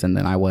different person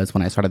than I was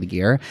when I started the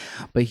year.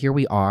 But here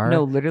we are.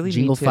 No, literally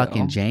Jingle me too.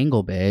 fucking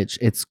jangle, bitch.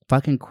 It's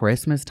fucking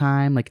Christmas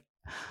time. Like,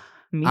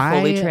 me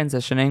fully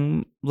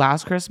transitioning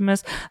last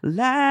Christmas.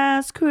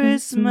 Last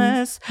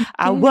Christmas,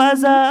 I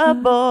was a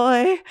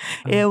boy.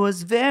 It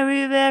was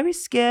very, very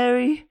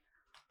scary.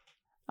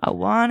 I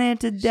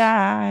wanted to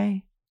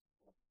die.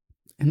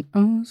 And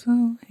oh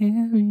so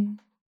hairy.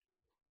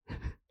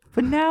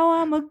 But now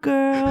I'm a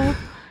girl.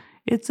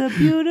 It's a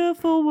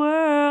beautiful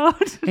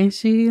world. And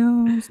she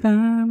owns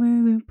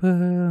diamonds and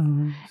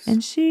pearls.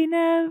 And she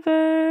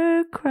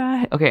never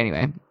cried. Okay,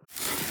 anyway.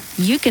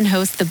 You can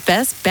host the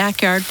best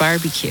backyard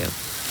barbecue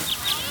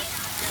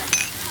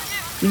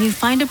when you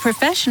find a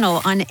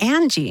professional on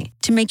Angie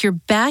to make your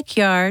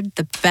backyard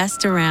the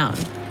best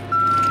around.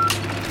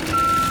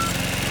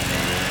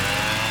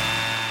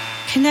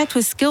 Connect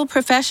with skilled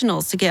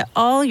professionals to get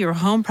all your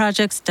home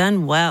projects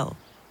done well.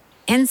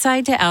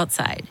 Inside to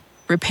outside,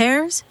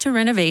 repairs to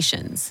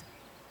renovations.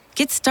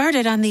 Get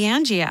started on the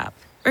Angie app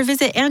or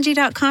visit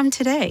Angie.com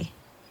today.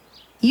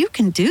 You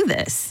can do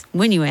this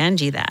when you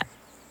Angie that.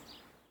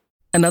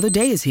 Another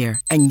day is here,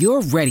 and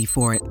you're ready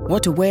for it.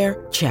 What to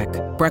wear? Check.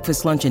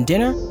 Breakfast, lunch, and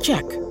dinner?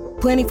 Check.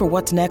 Planning for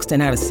what's next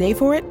and how to save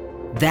for it?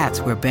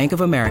 That's where Bank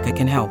of America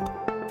can help.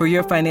 For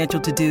your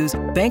financial to-dos,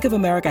 Bank of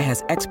America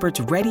has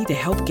experts ready to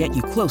help get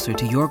you closer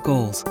to your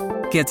goals.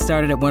 Get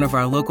started at one of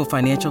our local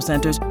financial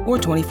centers or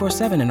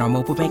 24/7 in our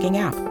mobile banking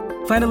app.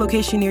 Find a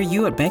location near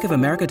you at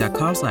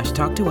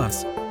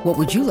bankofamerica.com/talktous. What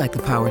would you like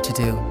the power to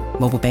do?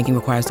 Mobile banking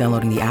requires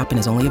downloading the app and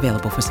is only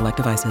available for select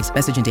devices.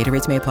 Message and data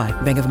rates may apply.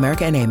 Bank of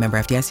America N.A., member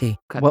FDIC.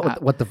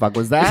 What the fuck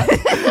was that?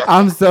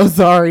 I'm so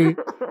sorry.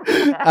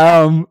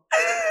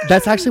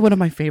 That's actually one of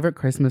my favorite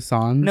Christmas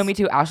songs. No, me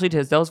too. Ashley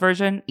Tisdale's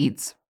version,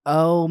 Eats.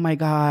 Oh my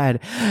God.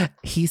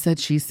 He Said,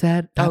 She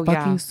Said. That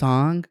fucking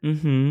song.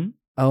 Mm-hmm.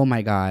 Oh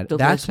my God.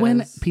 Delicious. That's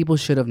when people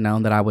should have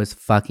known that I was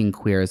fucking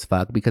queer as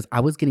fuck because I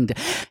was getting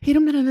he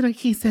don't know that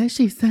he said,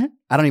 she said.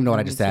 I don't even know what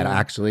I just said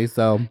actually.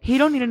 So he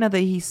don't need to know that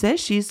he said,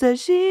 she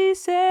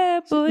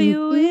said, boy,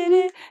 you in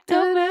it.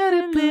 Don't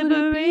matter,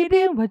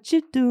 liberating what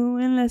you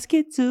doing. Let's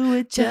get to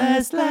it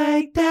just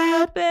like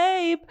that,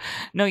 babe.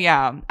 No,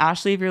 yeah.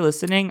 Ashley, if you're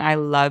listening, I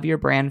love your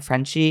brand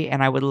Frenchie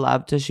and I would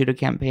love to shoot a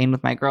campaign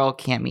with my girl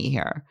Cammy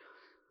here.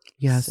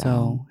 Yeah,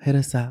 so hit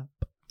us up.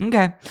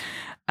 Okay.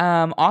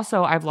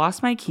 Also, I've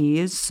lost my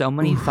keys so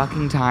many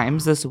fucking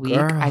times this week.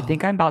 Girl. I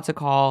think I'm about to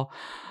call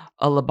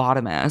a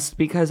lobotomist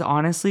because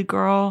honestly,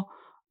 girl,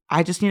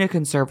 I just need a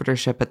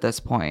conservatorship at this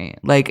point.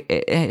 Like,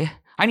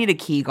 I need a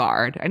key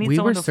guard. I need we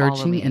someone were to follow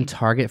searching me. in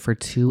Target for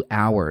 2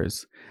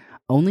 hours.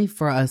 Only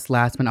for us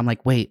last minute. I'm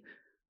like, wait,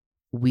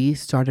 we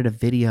started a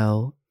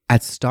video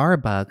at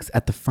Starbucks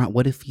at the front.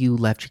 What if you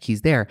left your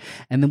keys there?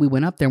 And then we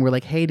went up there and we're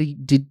like, hey,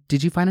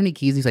 did you find any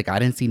keys? He's like, I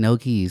didn't see no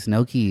keys.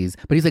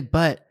 But he's like,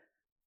 but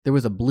there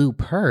was a blue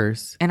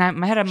purse. And in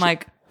my head, I'm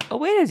like, oh,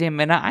 wait a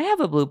minute. I have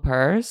a blue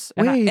purse.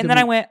 And Wait a then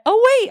I went,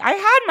 oh, wait, I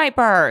had my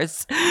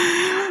purse.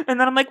 And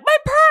then I'm like, my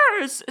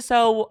purse.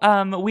 So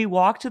we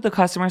walked to the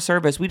customer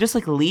service. We just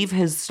like leave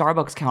his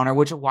Starbucks counter,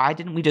 which why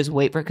didn't we just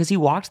wait for it? Because he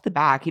walked to the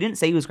back. He didn't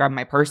say he was grabbing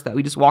my purse, though.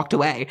 He just walked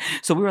away.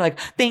 So we were like,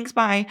 thanks,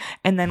 bye.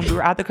 And then we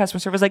were at the customer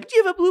service like, do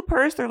you have a blue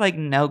purse? They're like,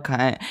 no,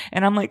 cunt.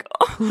 And I'm like,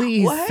 oh,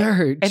 please what?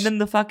 search. And then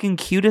the fucking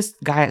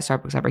cutest guy at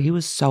Starbucks ever. He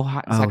was so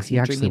hot and sexy. He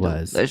actually dreamy,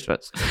 was.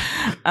 delicious.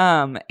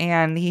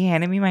 And he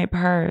handed me my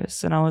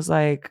purse. And I was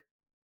like,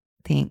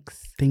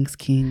 Thanks,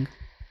 King.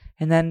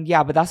 And then,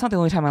 yeah, but that's not the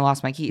only time I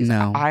lost my keys.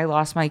 No. I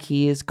lost my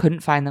keys,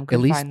 couldn't find them, At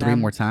least find 3 them.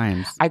 more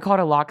times. I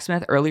called a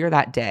locksmith earlier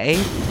that day.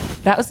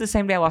 That was the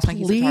same day I lost my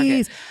keys at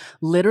Target.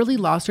 Literally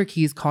lost her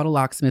keys, called a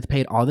locksmith,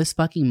 paid all this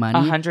fucking money.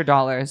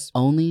 $100.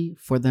 Only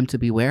for them to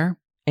be where?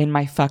 In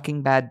my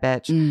fucking bed,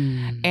 bitch.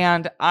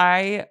 And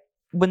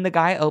when the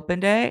guy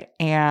opened it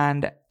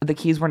and the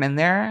keys weren't in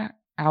there,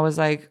 I was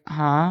like,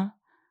 huh?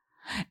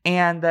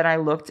 And then I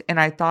looked and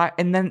I thought,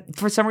 and then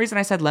for some reason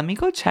I said, let me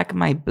go check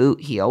my boot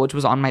heel, which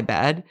was on my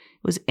bed.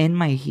 It was in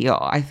my heel.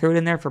 I threw it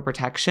in there for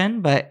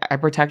protection, but I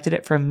protected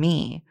it from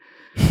me.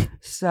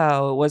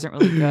 So it wasn't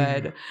really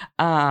good.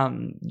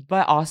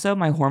 But also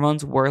my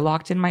hormones were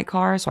locked in my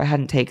car, so I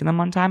hadn't taken them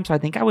on time. So I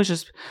think I was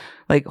just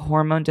like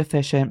hormone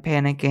deficient,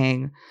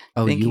 panicking,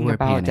 thinking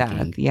about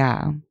death.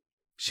 Yeah.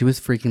 She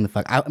was freaking the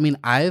fuck. I mean,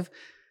 I've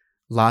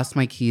lost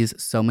my keys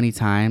so many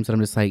times that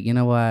I'm just like, you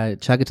know what?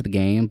 Chug it to the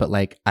game. But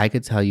like, I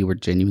could tell you were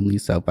genuinely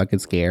so fucking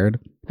scared.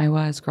 I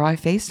was, girl. I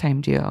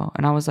FaceTimed you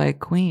and I was like,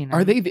 Queen.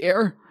 Are they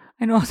there?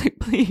 I know. I was like,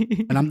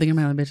 please. And I'm thinking,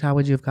 man, bitch, how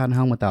would you have gotten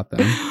home without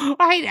them?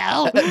 I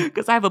know.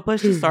 Because I have a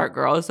push to start,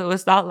 girl. So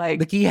it's not like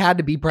the key had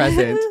to be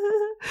present.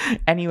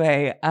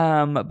 Anyway,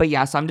 but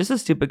yeah, so I'm just a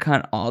stupid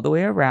cunt all the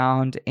way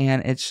around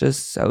and it's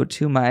just so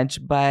too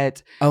much.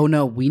 But oh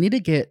no, we need to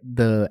get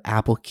the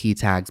Apple key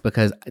tags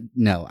because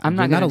no, I'm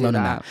not alone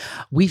in that.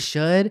 We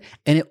should,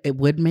 and it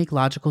would make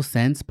logical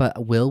sense,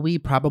 but will we?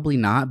 Probably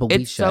not, but we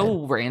should. It's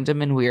so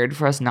random and weird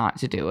for us not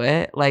to do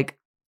it. Like,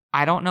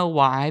 I don't know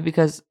why,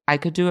 because I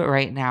could do it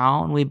right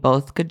now and we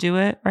both could do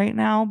it right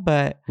now,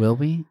 but will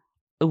we?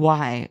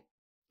 Why?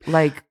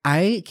 Like,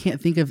 I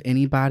can't think of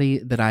anybody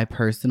that I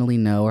personally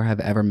know or have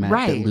ever met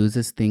that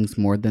loses things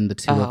more than the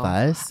two of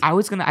us. I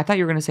thought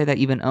you were gonna say that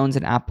even owns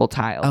an Apple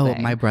tile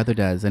thing. My brother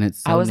does, and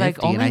it's so I was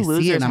nifty, like, only and I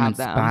losers see it and I'm have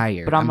inspired.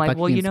 them. But I'm like,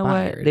 well, you know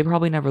what? inspired. They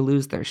probably never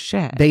lose their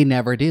shit. They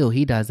never do.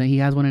 He doesn't. He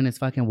has one in his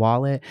fucking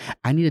wallet.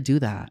 I need to do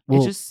that.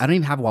 Well, I don't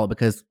even have a wallet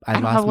because I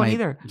don't lost have one my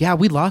either. Yeah,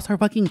 we lost our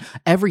fucking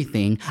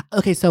everything.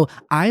 Okay, so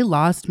I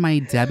lost my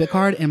debit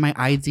card and my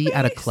ID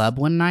at a club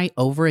one night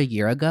over a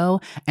year ago,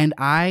 and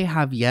I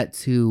have yet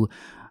to.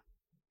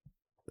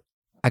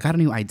 I got a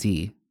new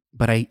ID,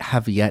 but I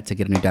have yet to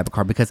get a new debit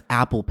card because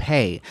Apple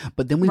Pay.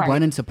 But then we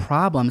run into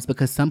problems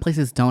because some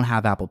places don't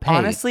have Apple Pay.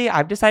 Honestly,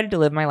 I've decided to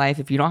live my life.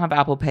 If you don't have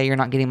Apple Pay, you're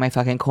not getting my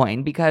fucking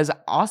coin. Because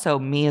also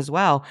me as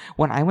well,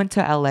 when I went to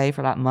LA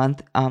for that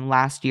month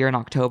last year in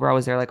October, I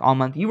was there like all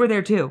month. You were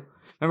there too.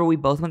 Remember, we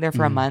both went there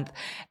for a month,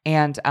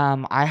 and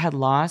I had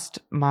lost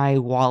my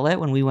wallet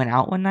when we went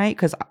out one night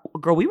because,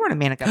 girl, we were in a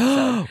manic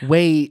episode.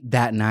 Wait,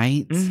 that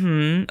night?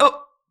 Mm-hmm. Oh.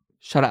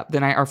 Shut up. The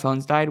night our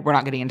phones died, we're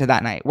not getting into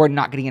that night. We're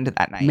not getting into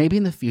that night. Maybe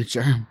in the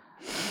future.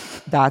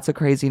 That's a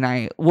crazy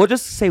night. We'll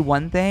just say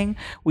one thing.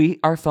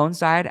 Our phones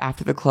died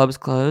after the clubs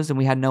closed and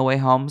we had no way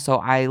home. So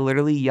I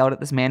literally yelled at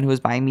this man who was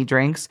buying me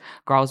drinks.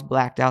 Girl, I was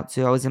blacked out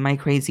too. I was in my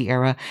crazy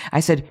era. I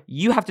said,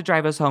 you have to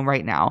drive us home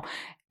right now.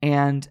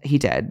 And he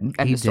did.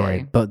 End of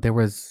story. But there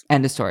was...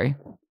 End of story.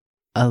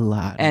 A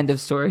lot. End of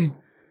story.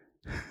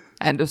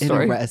 End of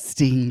story.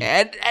 Interesting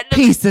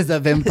pieces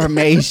of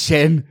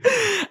information.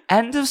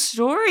 End of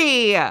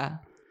story.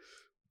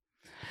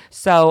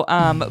 So,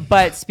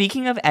 but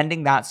speaking of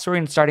ending that story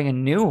and starting a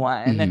new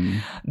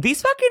one,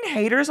 these fucking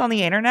haters on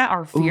the internet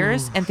are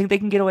fierce and think they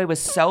can get away with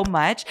so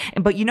much.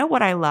 But you know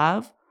what I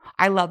love?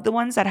 I love the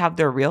ones that have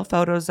their real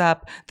photos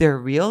up, their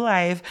real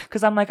life,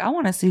 because I'm like, I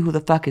want to see who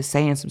the fuck is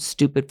saying some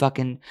stupid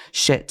fucking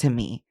shit to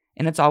me.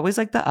 And it's always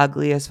like the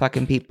ugliest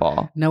fucking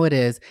people. No, it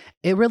is.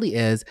 It really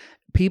is.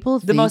 People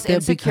think the most that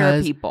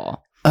insecure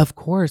people. Of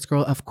course,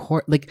 girl. Of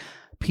course. Like,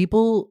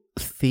 people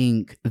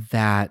think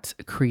that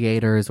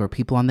creators or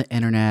people on the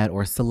internet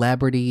or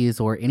celebrities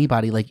or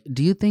anybody, like,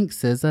 do you think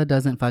SZA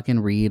doesn't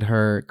fucking read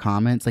her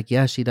comments? Like,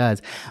 yes, she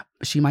does.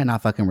 She might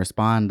not fucking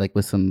respond like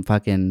with some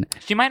fucking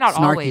She might not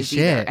always shit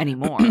either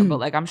anymore, but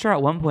like I'm sure at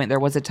one point there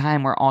was a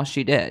time where all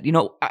she did, you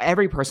know,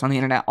 every person on the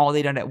internet, all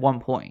they did at one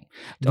point.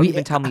 Don't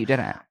even tell me you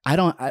didn't. I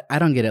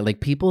don't get it.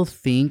 Like, people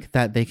think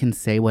that they can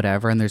say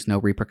whatever and there's no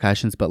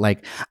repercussions, but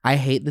like, I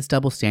hate this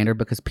double standard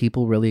because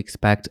people really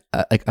expect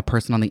like a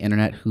person on the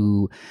internet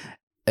who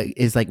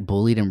is like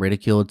bullied and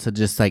ridiculed to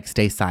just like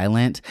stay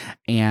silent,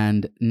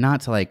 and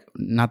not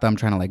that I'm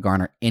trying to like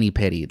garner any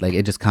pity, like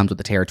it just comes with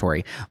the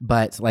territory,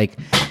 but like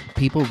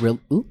people really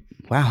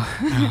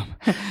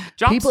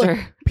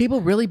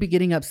people really be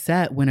getting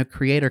upset when a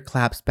creator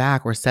claps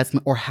back or says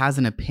or has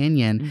an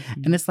opinion,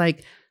 and it's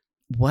like,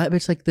 what,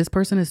 bitch? Like, this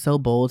person is so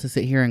bold to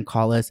sit here and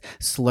call us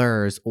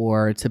slurs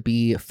or to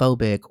be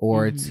phobic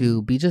or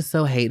to be just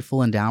so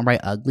hateful and downright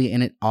ugly.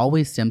 And it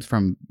always stems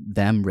from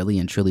them really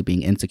and truly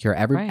being insecure.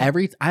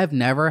 I've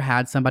never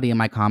had somebody in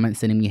my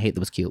comments sending me hate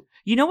that was cute.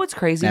 You know what's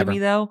crazy to me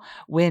though?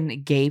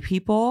 When gay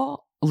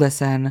people,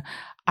 listen,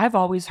 I've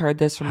always heard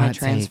this from my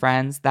trans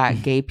friends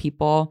that gay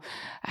people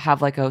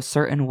have like a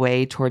certain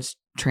way towards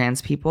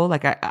trans people.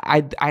 Like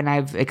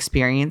I've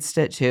experienced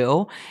it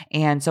too.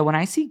 And so when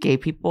I see gay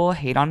people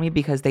hate on me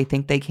because they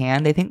think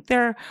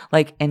they're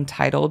like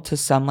entitled to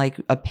some like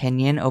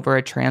opinion over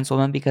a trans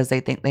woman because they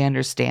think they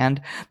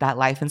understand that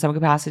life in some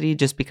capacity,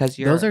 just because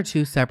those are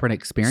two separate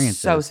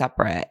experiences. So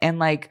separate. And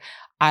like,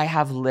 I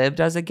have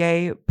lived as a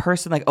gay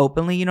person, like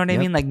openly, you know what I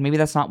mean? Like, maybe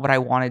that's not what I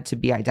wanted to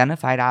be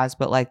identified as,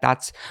 but like,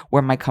 that's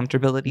where my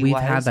comfortability was. We've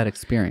had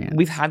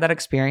that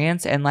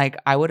experience. And like,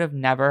 I would have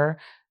never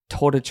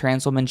told a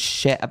trans woman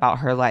shit about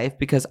her life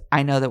because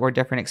I know that we're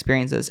different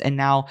experiences. And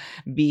now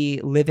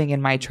be living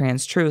in my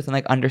trans truth and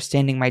like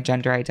understanding my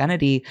gender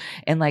identity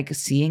and like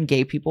seeing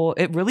gay people,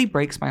 it really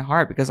breaks my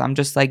heart because I'm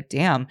just like,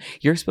 damn,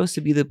 you're supposed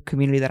to be the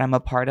community that I'm a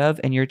part of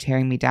and you're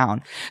tearing me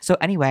down. So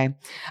anyway,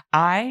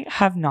 I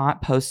have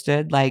not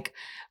posted like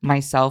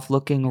myself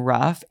looking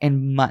rough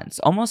in months,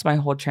 almost my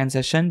whole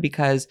transition,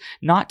 because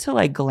not to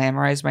like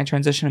glamorize my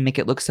transition and make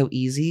it look so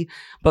easy,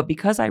 but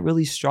because I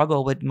really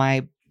struggle with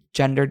my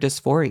gender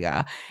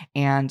dysphoria.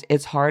 And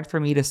it's hard for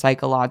me to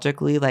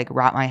psychologically like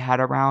wrap my head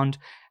around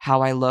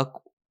how I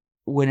look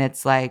when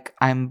it's like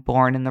I'm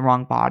born in the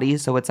wrong body.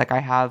 So it's like I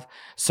have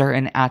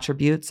certain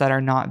attributes that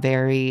are not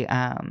very,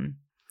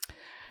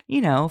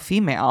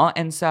 female.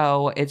 And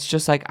so it's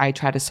just like I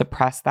try to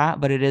suppress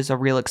that, but it is a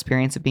real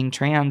experience of being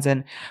trans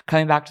and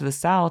coming back to the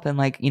South and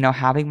like,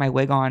 having my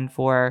wig on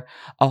for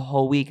a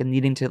whole week and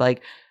needing to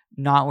like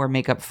not wear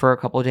makeup for a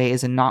couple of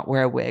days and not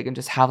wear a wig and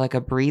just have like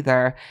a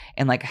breather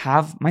and like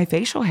have my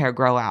facial hair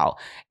grow out.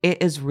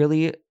 It is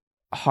really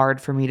hard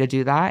for me to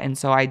do that. And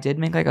so I did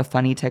make like a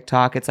funny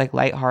TikTok. It's like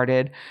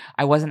lighthearted.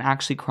 I wasn't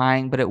actually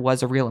crying, but it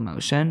was a real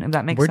emotion, if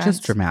that makes sense. We're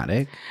just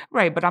dramatic.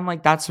 Right. But I'm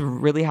like, that's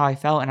really how I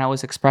felt. And I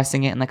was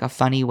expressing it in like a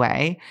funny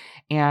way.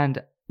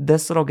 And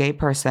this little gay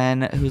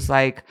person who's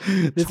like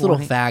this little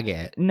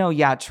faggot. No,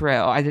 yeah, true.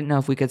 I didn't know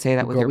if we could say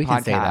that with Girl, your we podcast.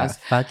 can say that.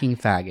 Fucking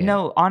faggot.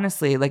 No,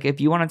 honestly, like if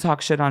you want to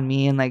talk shit on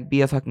me and like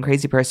be a fucking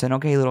crazy person,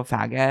 okay, little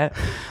faggot.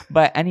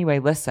 But anyway,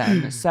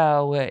 listen.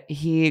 So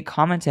he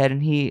commented,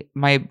 and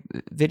my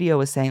video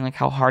was saying like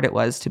how hard it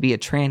was to be a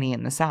tranny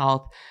in the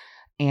South.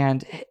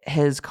 And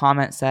his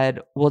comment said,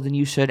 well, then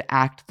you should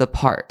act the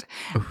part.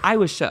 I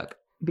was shook.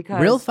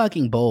 Because real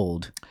fucking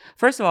bold.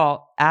 First of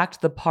all,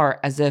 act the part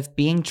as if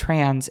being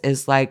trans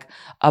is like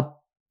a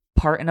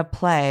part in a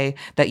play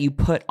that you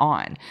put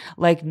on.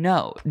 Like,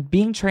 no,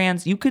 being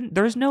trans,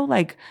 there's no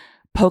like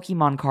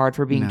Pokemon card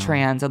for being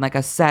trans and like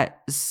a set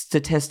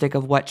statistic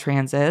of what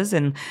trans is.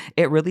 And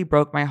it really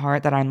broke my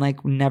heart that I'm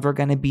like never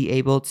going to be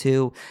able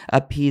to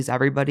appease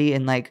everybody.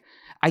 And like,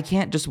 I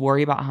can't just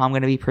worry about how I'm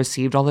going to be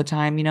perceived all the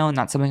time, you know, and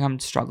that's something I'm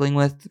struggling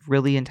with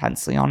really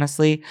intensely,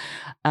 honestly.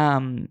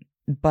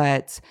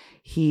 But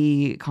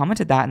he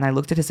commented that, and I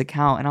looked at his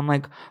account, and I'm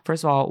like,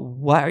 first of all,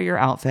 what are your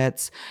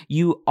outfits?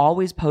 You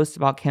always post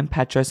about Kim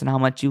Petras and how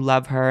much you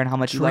love her and how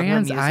much you love her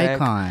music.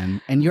 Trans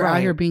icon. And you're out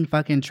here being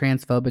fucking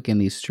transphobic in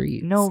these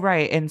streets. No,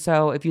 right. And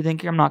so if you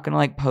think I'm not going to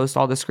like post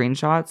all the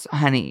screenshots,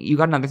 honey, you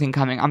got another thing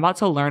coming. I'm about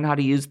to learn how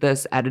to use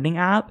this editing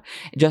app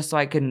just so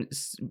I can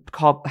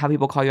have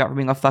people call you out for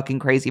being a fucking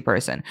crazy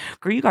person.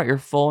 Girl, you got your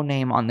full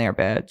name on there,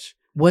 bitch.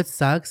 What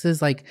sucks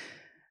is like,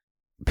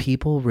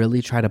 people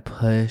really try to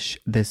push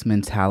this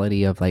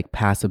mentality of like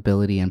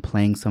passability and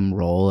playing some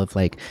role of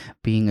like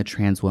being a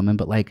trans woman.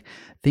 But like,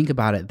 think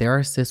about it. There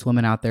are cis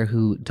women out there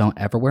who don't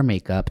ever wear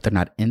makeup. They're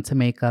not into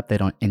makeup. They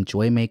don't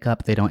enjoy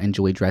makeup. They don't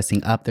enjoy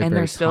dressing up. They're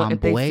very still, tomboy.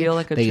 If they feel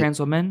like a trans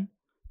woman,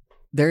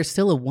 they're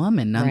still a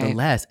woman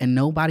nonetheless. Right. And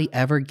nobody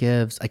ever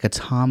gives like a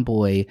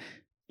tomboy,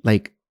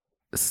 like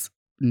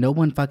no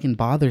one fucking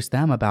bothers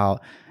them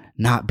about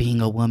not being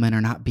a woman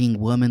or not being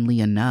womanly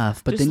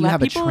enough. But just then you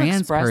have a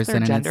trans person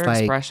and it's like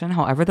expression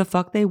however the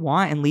fuck they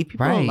want and leave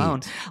people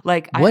alone.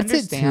 Like, what's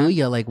it to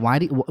you? Like, why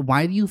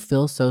do you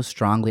feel so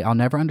strongly? I'll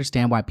never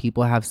understand why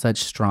people have such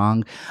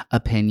strong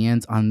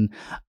opinions on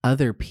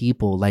other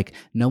people. Like,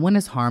 no one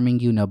is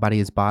harming you. Nobody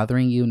is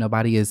bothering you.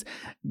 Nobody is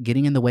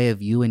getting in the way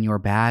of you and your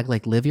bag.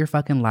 Like, live your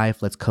fucking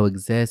life. Let's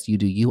coexist. You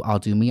do you, I'll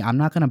do me. I'm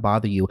not going to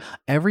bother you.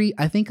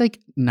 I think like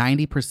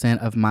 90%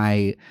 of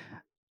my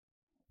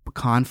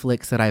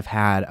conflicts that I've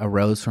had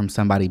arose from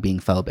somebody being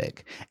phobic.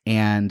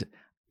 And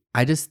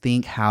I just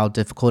think how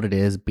difficult it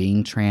is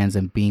being trans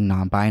and being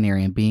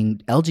non-binary and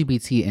being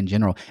LGBT in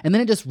general. And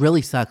then it just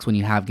really sucks when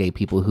you have gay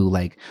people who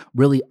like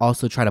really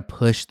also try to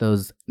push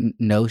those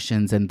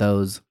notions and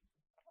those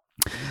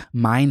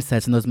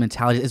mindsets and those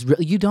mentalities. It's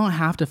really, you don't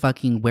have to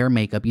fucking wear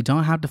makeup. You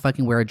don't have to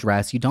fucking wear a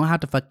dress. You don't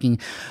have to fucking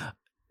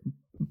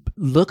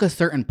look a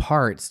certain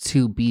parts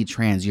to be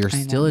trans. You're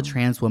still a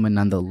trans woman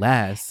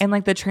nonetheless. And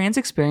like the trans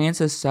experience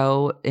is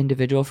so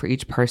individual for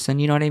each person,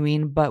 you know what I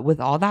mean? But with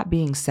all that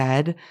being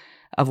said,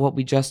 of what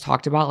we just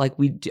talked about, like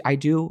I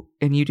do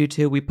and you do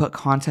too, we put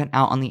content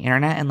out on the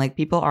internet and like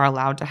people are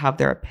allowed to have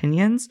their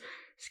opinions.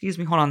 Excuse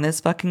me, hold on,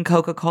 this fucking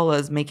Coca-Cola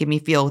is making me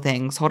feel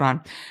things. Hold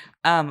on.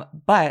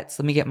 But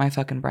let me get my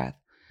fucking breath.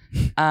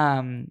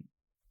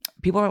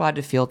 People are allowed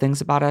to feel things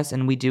about us,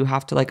 and we do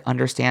have to like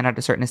understand at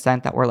a certain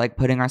extent that we're like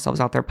putting ourselves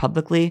out there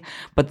publicly,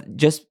 but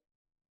just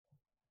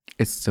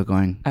it's still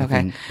going. Okay. I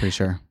think, pretty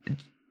sure.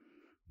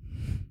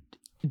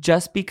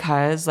 Just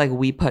because like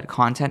we put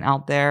content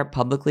out there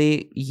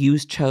publicly, you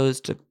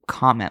chose to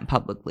comment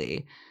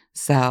publicly.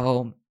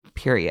 So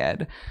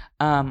period.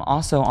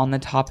 Also on the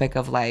topic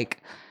of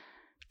like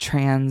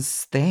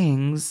trans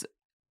things,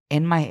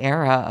 in my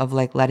era of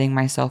like letting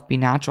myself be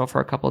natural for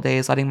a couple of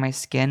days, letting my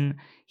skin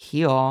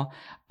heal,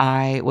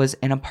 I was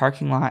in a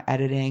parking lot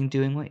editing,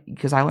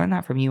 because I learned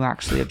that from you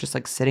actually, of just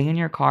like sitting in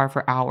your car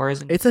for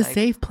hours. And it's a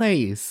safe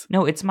place.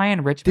 No, it's my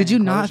enrichment. Did you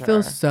not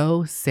feel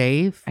so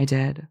safe? I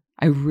did.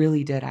 I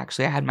really did,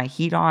 actually. I had my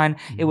heat on.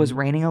 Mm-hmm. It was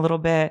raining a little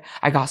bit.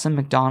 I got some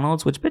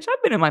McDonald's, which, bitch,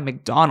 I've been in my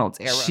McDonald's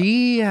era.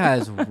 She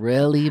has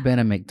really been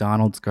a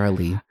McDonald's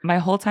girly. My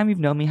whole time you've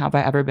known me, have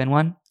I ever been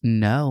one?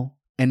 No.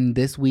 And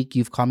this week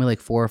you've called me like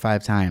 4 or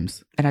 5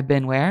 times. And I've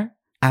been where?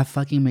 At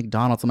fucking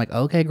McDonald's. I'm like,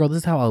 okay, girl, this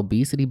is how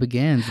obesity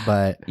begins,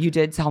 but... You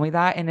did tell me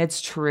that, and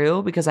it's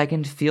true, because I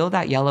can feel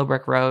that yellow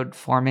brick road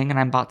forming, and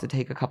I'm about to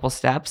take a couple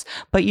steps.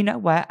 But you know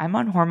what? I'm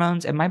on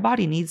hormones, and my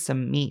body needs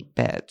some meat,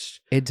 bitch.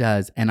 It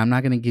does, and I'm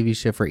not going to give you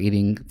shit for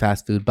eating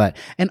fast food, but...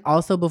 And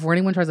also, before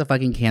anyone tries to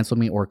fucking cancel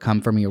me or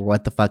come for me or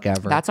what the fuck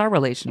ever... That's our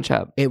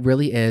relationship. It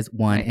really is,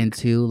 one. Like, and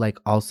two, like,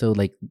 also,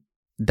 like...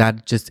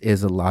 That just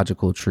is a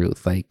logical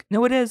truth. Like,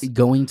 no, it is.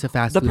 Going to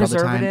fast food all the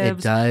time,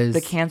 it does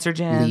the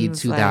cancergens lead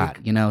to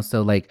that, you know?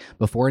 So, like,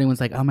 before anyone's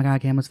like, oh my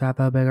God, Cam was fat,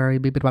 big, or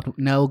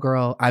no,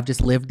 girl, I've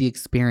just lived the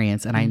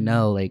experience. And I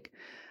know, like,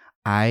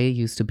 I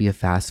used to be a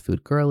fast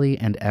food girly,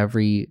 and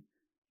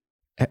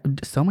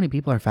so many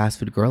people are fast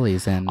food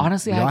girlies, and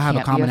honestly, I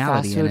can't be a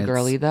fast food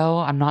girly though.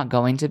 I'm not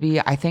going to be.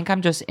 I think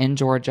I'm just in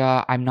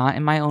Georgia. I'm not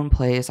in my own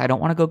place. I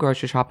don't want to go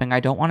grocery shopping. I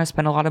don't want to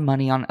spend a lot of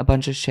money on a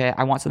bunch of shit.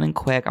 I want something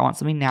quick. I want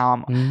something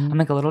now. I'm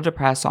like a little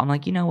depressed, so I'm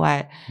like, you know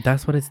what?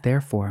 That's what it's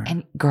there for.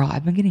 And girl,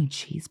 I've been getting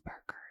cheeseburgers.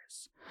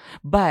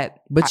 But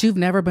you've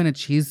never been a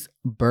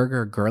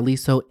cheeseburger girly,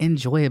 so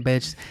enjoy it,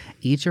 bitch.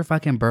 Eat your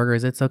fucking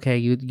burgers. It's okay.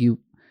 You can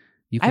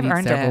eat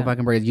several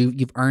fucking burgers.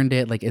 You've earned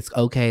it. Like, it's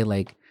okay.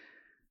 Like,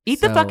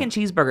 eat the fucking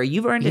cheeseburger.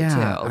 You've earned it too.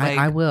 Like,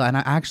 I will. And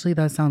actually,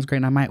 that sounds great.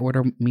 And I might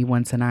order me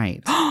one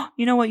tonight.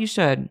 You know what? You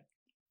should.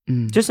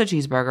 Just a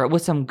cheeseburger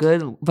with some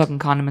good fucking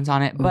condiments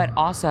on it. But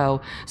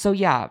also, so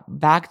yeah,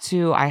 back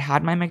to, I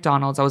had my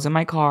McDonald's. I was in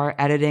my car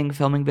editing,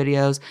 filming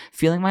videos,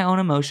 feeling my own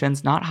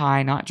emotions, not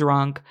high, not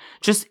drunk,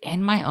 just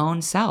in my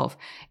own self.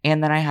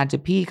 And then I had to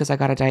pee because I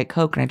got a Diet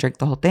Coke and I drank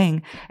the whole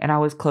thing. And I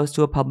was close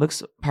to a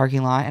Publix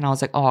parking lot and I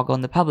was like, oh, I'll go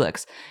in the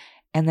Publix.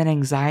 And then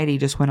anxiety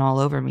just went all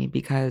over me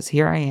because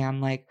here I am,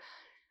 like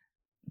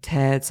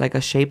tits, like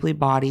a shapely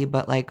body,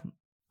 but like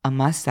a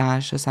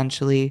mustache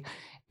essentially.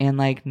 And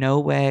like no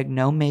wig,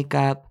 no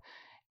makeup.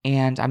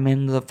 And I'm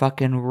in the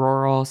fucking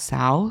rural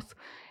South.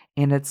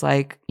 And it's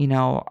like, you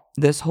know,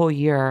 this whole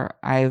year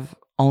I've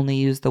only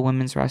used the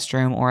women's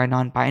restroom or a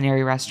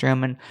non-binary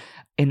restroom. And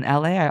in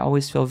LA, I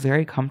always feel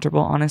very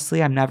comfortable,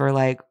 honestly. I'm never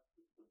like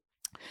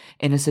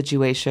in a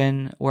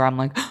situation where I'm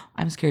like, oh,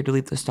 I'm scared to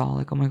leave the stall.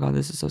 Like, oh my God,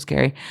 this is so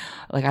scary.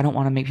 Like, I don't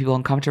want to make people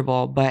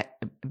uncomfortable. But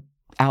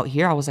out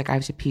here, I was like, I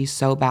have to pee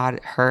so bad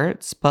it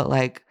hurts. But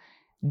like,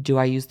 do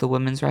I use the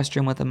women's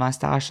restroom with a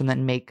mustache and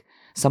then make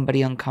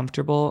somebody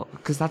uncomfortable?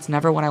 Because that's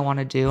never what I want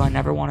to do. I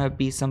never want to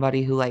be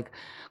somebody who like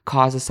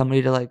causes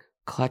somebody to like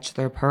clutch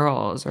their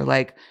pearls or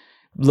like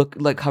look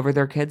like cover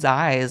their kids'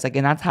 eyes. Like,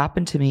 and that's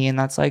happened to me. And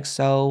that's like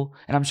so,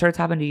 and I'm sure it's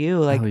happened to you.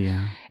 Like,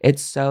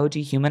 it's so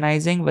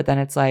dehumanizing. But then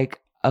it's like,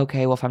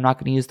 okay, well, if I'm not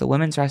going to use the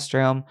women's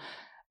restroom,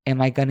 am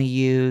I going to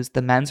use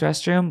the men's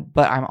restroom?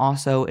 But I'm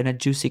also in a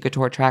Juicy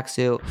Couture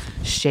tracksuit,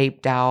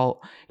 shaped out,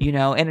 you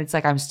know, and it's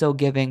like I'm still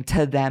giving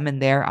to them in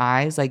their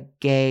eyes, like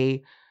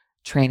gay,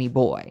 tranny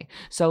boy.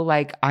 So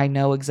like I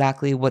know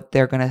exactly what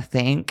they're going to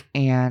think.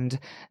 And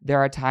there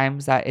are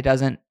times that it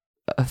doesn't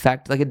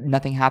affect, like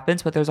nothing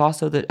happens, but there's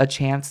also a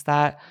chance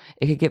that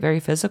it could get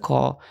very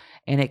physical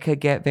and it could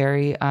get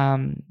very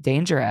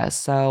dangerous.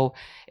 So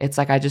it's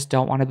like I just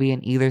don't want to be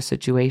in either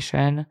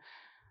situation.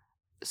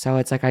 So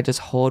it's like I just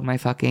hold my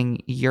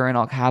fucking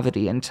urinal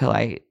cavity until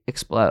I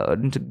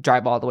explode and to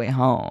drive all the way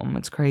home.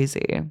 It's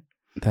crazy.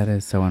 That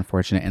is so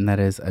unfortunate. And that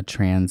is a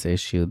trans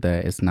issue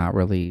that is not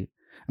really,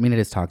 I mean, it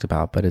is talked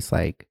about, but it's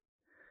like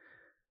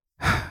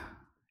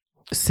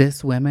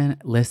cis women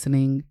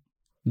listening,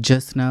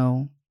 just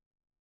know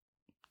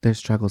there's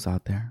struggles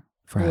out there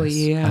for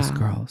us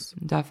girls.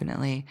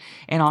 Definitely.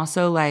 And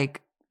also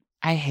like,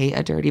 I hate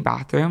a dirty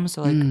bathroom.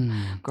 So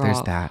like, girl,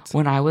 there's that.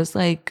 When I was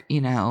like,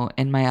 you know,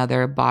 in my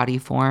other body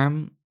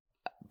form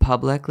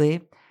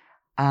publicly,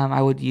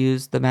 I would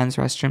use the men's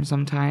restroom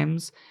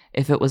sometimes.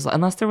 If it was,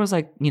 unless there was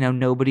like, you know,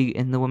 nobody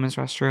in the women's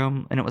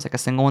restroom and it was like a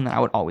single one, then I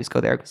would always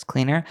go there because it's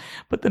cleaner.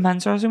 But the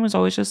men's restroom was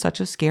always just such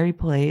a scary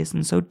place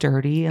and so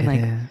dirty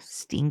and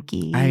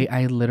stinky.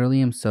 I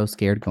literally am so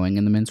scared going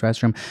in the men's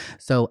restroom.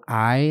 So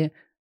I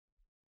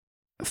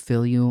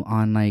feel you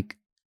on like,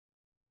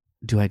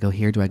 do I go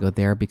here? Do I go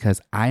there?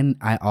 Because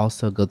I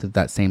also go through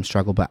that same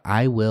struggle, but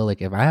I will,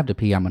 like, if I have to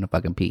pee, I'm going to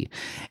fucking pee.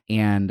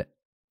 And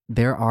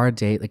there are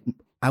days, like,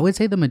 I would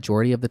say the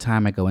majority of the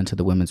time I go into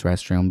the women's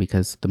restroom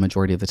because the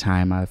majority of the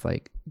time I've,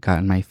 like,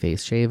 gotten my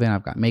face shaven,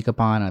 I've got makeup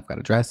on, I've got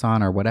a dress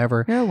on or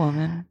whatever. You're a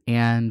woman.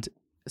 And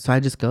so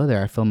I just go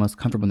there. I feel most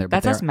comfortable there.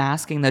 That's us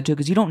masking though too,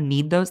 because you don't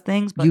need those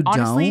things. But you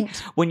honestly, don't?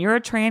 When you're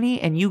a tranny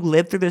and you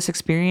live through this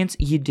experience,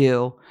 you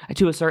do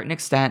to a certain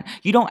extent.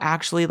 You don't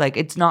actually like.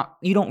 It's not.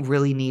 You don't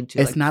really need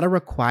to. It's not a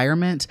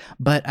requirement,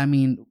 but I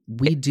mean,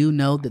 we do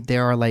know that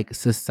there are like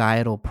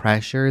societal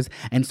pressures,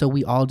 and so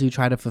we all do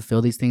try to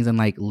fulfill these things and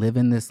like live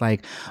in this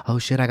like, oh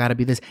shit, I gotta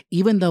be this,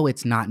 even though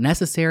it's not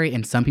necessary.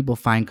 And some people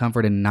find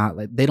comfort in not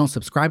like they don't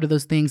subscribe to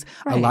those things.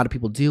 Right. A lot of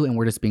people do, and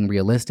we're just being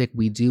realistic.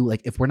 We do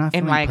like if we're not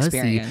feeling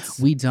pussy,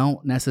 we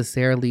don't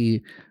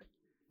necessarily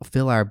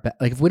feel our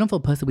like if we don't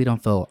feel pussy, we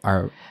don't feel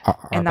our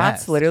and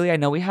that's best. Literally, I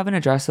know we haven't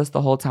addressed this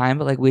the whole time,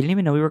 but like we didn't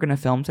even know we were gonna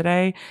film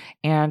today.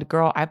 And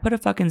girl, I put a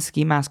fucking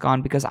ski mask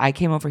on because I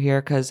came over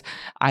here because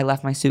I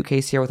left my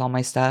suitcase here with all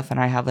my stuff and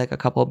I have like a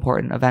couple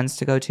important events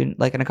to go to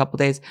like in a couple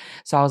days.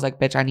 So I was like,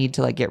 bitch, I need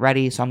to like get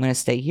ready, so I'm gonna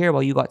stay here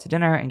while you go out to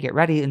dinner and get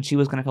ready. And she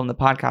was gonna film the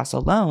podcast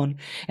alone,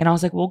 and I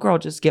was like, well girl,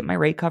 just get my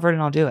rate covered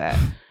and I'll do it.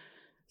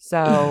 So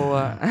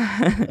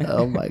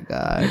oh my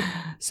God.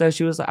 So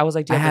she was, I was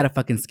like, I had a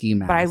fucking ski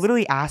mask. But I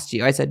literally asked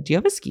you, I said, do you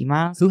have a ski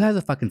mask? Who has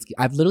a fucking ski?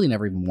 I've literally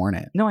never even worn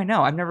it. No, I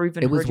know. I've never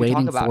even it heard was you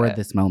waiting talk about for it.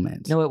 this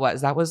moment. No, it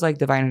was. That was like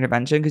divine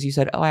intervention because you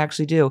said, oh, I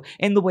actually do.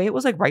 And the way it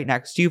was like right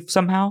next to you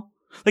somehow,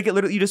 like it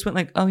literally, you just went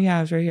like, oh yeah,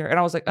 I was right here. And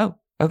I was like, oh,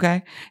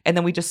 okay. And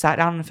then we just sat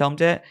down and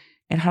filmed it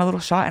and had a little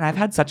shot. And I've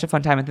had such a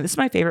fun time. And this is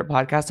my favorite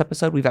podcast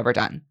episode we've ever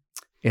done.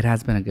 It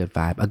has been a good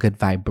vibe, a good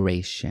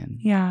vibration.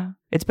 Yeah.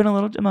 It's been a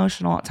little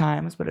emotional at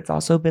times, but it's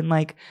also been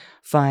like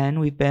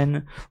fun. We've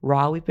been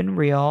raw, we've been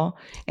real.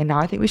 And now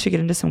I think we should get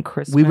into some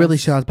Christmas. We really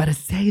should. I was about to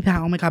say that.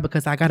 Oh my God,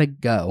 because I got to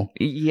go.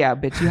 Yeah,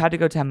 bitch, you had to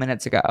go 10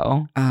 minutes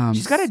ago.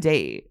 She's got a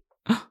date.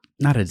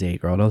 Not a date,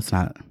 girl. That's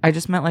not. I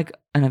just meant like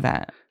an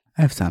event.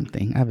 I have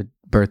something. I have a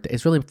birthday.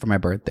 It's really for my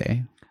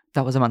birthday.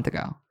 That was a month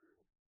ago.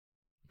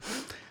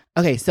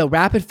 Okay, so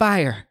rapid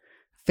fire.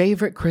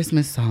 Favorite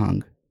Christmas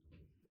song?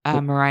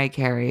 Mariah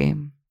Carey.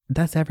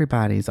 That's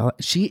everybody's.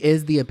 She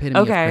is the epitome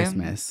of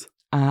Christmas.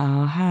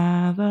 I'll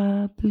have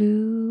a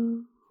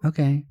blue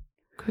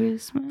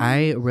Christmas.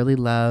 I really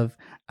love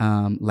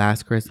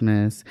Last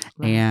Christmas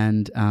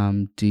and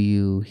Do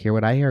You Hear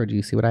What I Hear or Do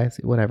You See What I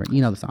See? Whatever.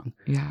 You know the song.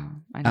 Yeah,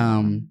 I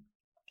know.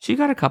 She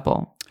got a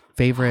couple.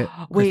 Favorite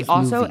Wait, Christmas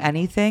also movie?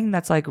 anything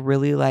that's like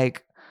really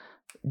like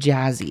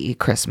jazzy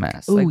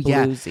Christmas, like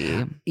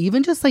bluesy.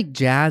 Even just like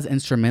jazz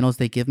instrumentals,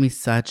 they give me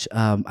such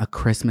a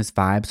Christmas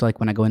vibe. So like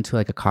when I go into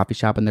like a coffee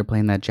shop and they're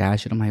playing that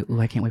jazz shit, I'm like, ooh,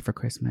 I can't wait for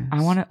Christmas.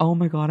 Oh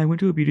my God, I went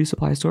to a beauty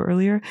supply store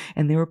earlier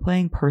and they were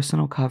playing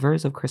personal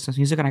covers of Christmas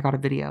music and I got a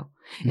video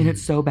and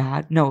it's so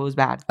bad. No, it was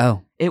bad.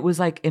 Oh. It was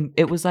like me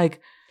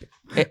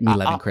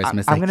loving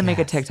Christmas. I'm going to make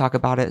a TikTok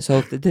about it.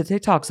 So the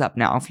TikTok's up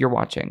now if you're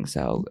watching.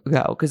 So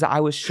go, because I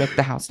was shook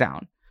the house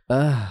down.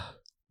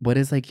 What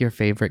is like your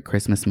favorite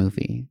Christmas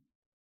movie?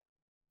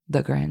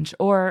 The Grinch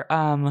or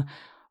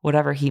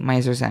whatever Heat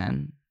Miser's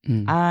in.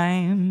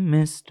 I'm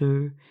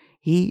Mr.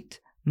 Heat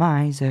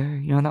Miser.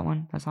 You know that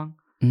one? That song?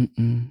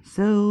 Mm-mm.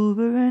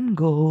 Silver and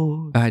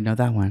gold. I know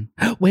that one.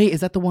 Wait, is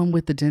that the one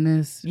with the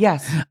dentist?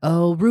 Yes.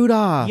 Oh,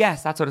 Rudolph.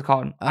 Yes, that's what it's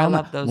called. I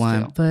love those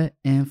one two. Foot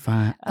in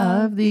front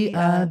of the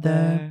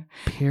other.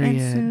 Period.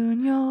 And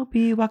soon you'll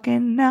be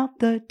walking out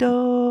the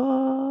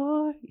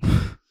door.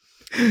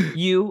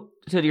 You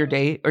to your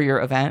date or your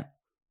event?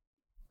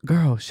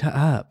 Girl, shut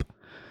up.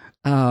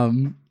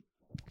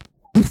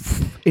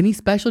 Any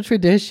special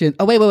tradition?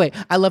 Oh, wait.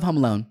 I love Home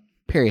Alone.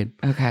 Period.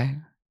 Okay.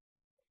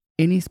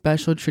 Any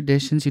special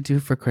traditions you do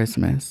for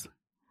Christmas?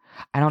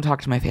 I don't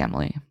talk to my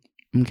family.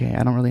 Okay,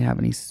 I don't really have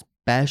any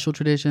special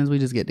traditions. We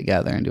just get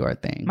together and do our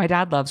thing. My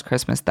dad loves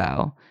Christmas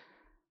though.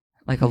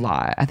 Like a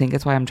lot. I think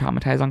it's why I'm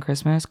traumatized on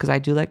Christmas because I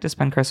do like to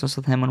spend Christmas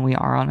with him when we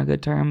are on a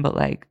good term, but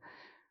like,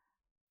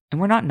 and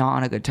we're not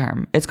on a good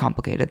term. It's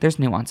complicated. There's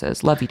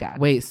nuances. Love you, Dad.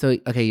 Wait, so,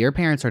 okay, your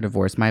parents are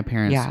divorced. My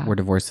parents were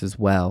divorced as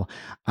well.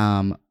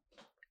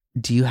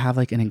 Do you have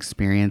like an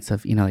experience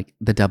of, like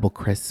the double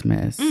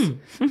Christmas?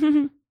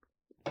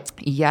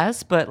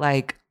 Yes, but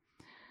like,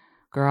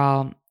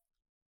 girl,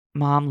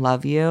 Mom,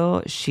 love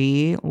you.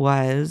 She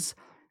was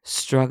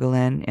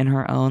struggling in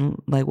her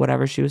own, like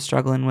whatever she was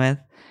struggling with,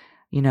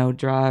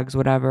 drugs,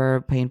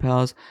 whatever, pain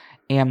pills.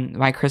 And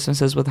my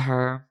Christmases with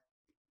her,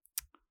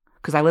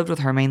 because I lived with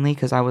her mainly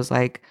because I was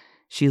like,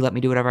 she let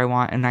me do whatever I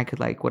want and I could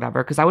like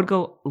whatever. Because I would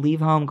leave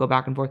home, go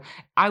back and forth.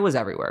 I was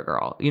everywhere,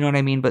 girl. You know what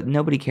I mean? But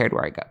nobody cared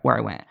where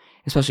I went,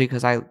 especially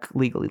because I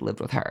legally lived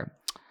with her.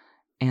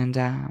 And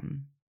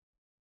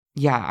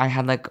I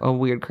had like a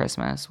weird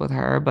Christmas with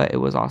her, but it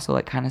was also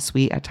like kind of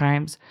sweet at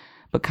times,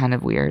 but kind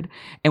of weird.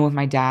 And with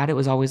my dad, it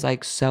was always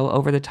like so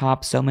over the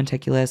top, so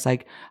meticulous.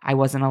 Like I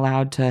wasn't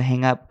allowed to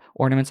hang up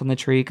ornaments on the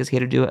tree because he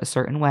had to do it a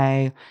certain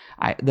way.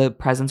 The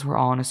presents were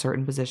all in a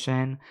certain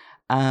position.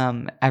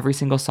 Every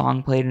single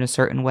song played in a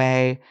certain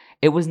way.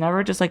 It was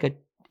never just like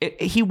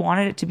he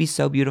wanted it to be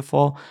so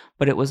beautiful,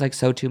 but it was like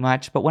so too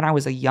much. But when I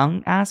was a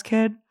young ass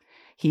kid,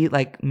 he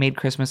like made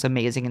Christmas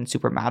amazing and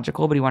super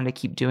magical, but he wanted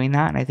to keep doing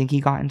that. And I think he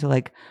got into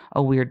like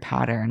a weird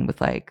pattern with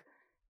like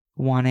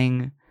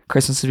wanting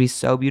Christmas to be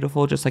so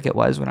beautiful, just like it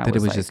was when I was That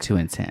it was like, just too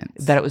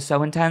intense. That it was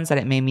so intense that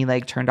it made me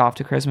like turned off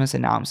to Christmas.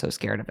 And now I'm so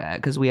scared of it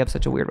because we have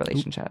such a weird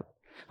relationship.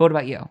 But what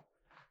about you?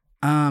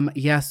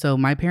 So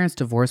my parents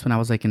divorced when I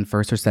was like in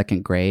first or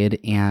second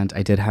grade, and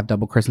I did have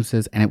double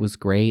Christmases, and it was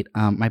great.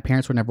 My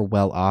parents were never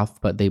well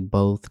off, but they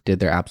both did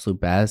their absolute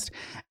best.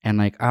 And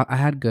like I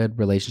had good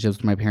relationships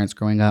with my parents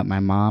growing up. My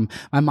mom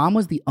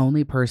was the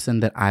only person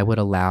that I would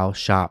allow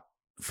shop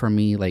for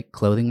me, like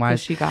clothing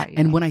wise. She got you.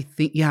 And when I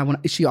think, when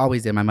she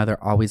always did. My mother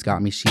always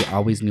got me. She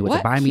always knew what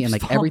to buy me, and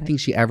like everything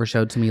she ever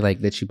showed to me,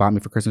 like that she bought me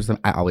for Christmas,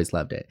 I always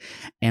loved it.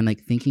 And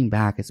like thinking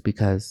back, it's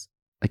because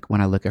like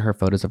when I look at her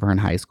photos of her in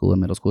high school and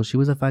middle school, she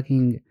was a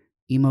fucking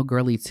emo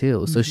girly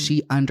too. So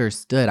she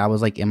understood. I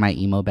was like in my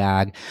emo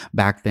bag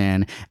back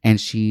then, and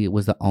she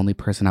was the only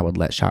person I would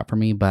let shop for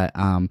me. But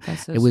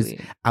That's so it was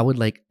sweet. I would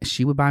like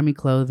she would buy me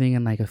clothing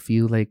and like a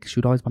few like she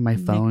would always buy my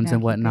phones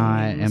and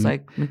whatnot, Things, and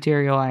like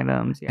material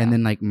items. Yeah. and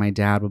then like my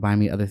dad would buy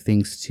me other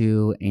things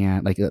too,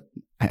 and like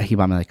he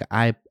bought me like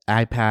an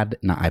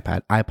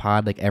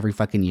iPod like every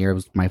fucking year. It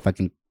was my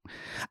fucking.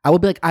 I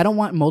would be like, I don't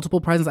want multiple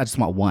presents. I just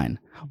want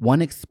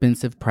one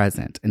expensive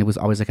present. And it was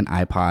always like an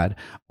iPod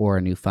or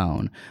a new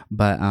phone.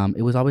 But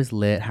it was always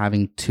lit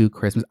having 2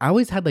 Christmas. I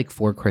always had like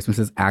 4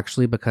 Christmases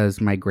actually, because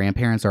my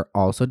grandparents are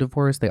also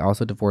divorced. They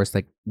also divorced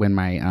like when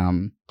my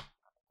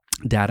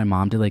dad and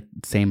mom did like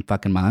the same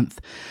fucking month.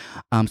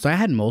 So I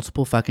had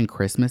multiple fucking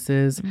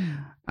Christmases.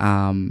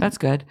 That's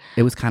good.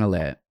 It was kind of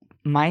lit.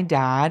 My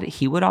dad,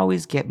 he would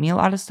always get me a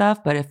lot of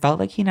stuff, but it felt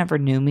like he never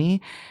knew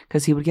me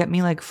because he would get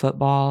me like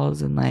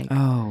footballs and like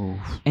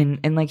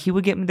and like he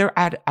would get me there.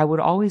 I would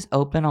always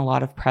open a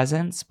lot of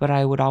presents, but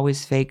I would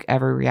always fake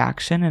every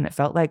reaction, and it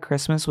felt like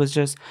Christmas was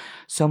just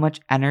so much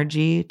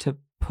energy to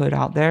put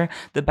out there.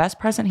 The best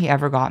present he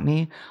ever got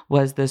me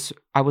was this.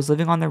 I was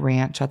living on the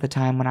ranch at the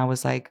time when I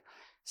was like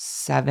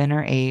 7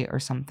 or 8 or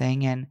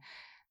something. And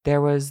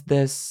there was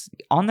this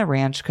on the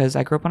ranch, because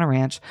I grew up on a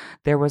ranch,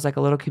 there was like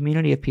a little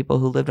community of people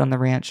who lived on the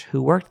ranch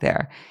who worked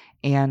there.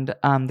 And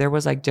there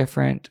was like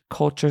different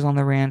cultures on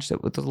the ranch. There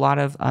was a lot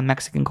of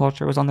Mexican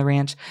culture was on the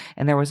ranch.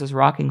 And there was this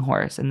rocking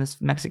horse and this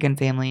Mexican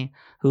family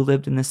who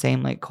lived in the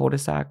same like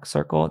cul-de-sac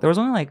circle. There was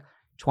only like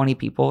 20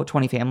 people,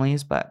 20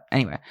 families. But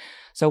anyway,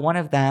 so one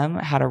of them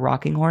had a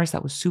rocking horse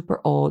that was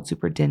super old,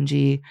 super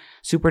dingy,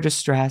 super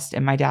distressed.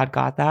 And my dad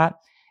got that.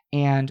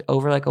 And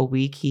over like a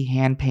week, he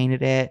hand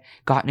painted it,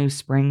 got new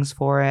springs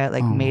for it,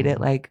 like made it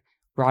like,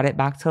 brought it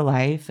back to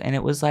life. And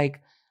it was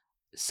like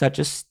such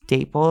a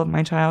staple of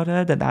my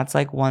childhood that's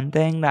like one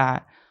thing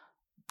that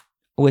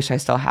I wish I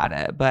still had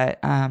it.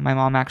 But my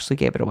mom actually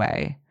gave it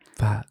away.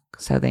 Fuck.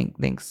 So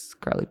thanks,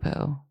 Girly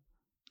Poo.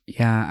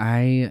 Yeah,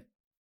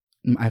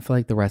 I feel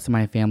like the rest of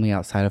my family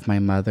outside of my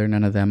mother,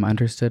 none of them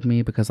understood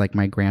me because like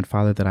my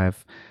grandfather that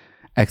I've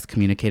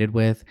excommunicated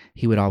with,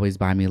 he would always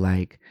buy me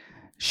like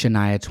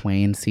Shania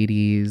Twain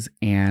CDs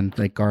and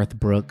like Garth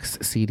Brooks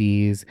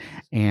CDs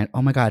and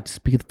oh my God,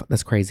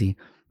 that's crazy.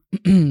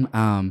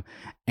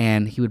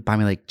 And he would buy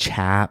me like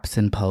chaps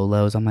and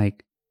polos. I'm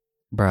like,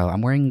 bro,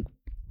 I'm wearing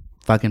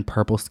fucking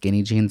purple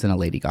skinny jeans and a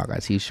Lady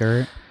Gaga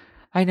t-shirt.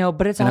 I know,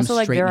 but it's and also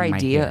like their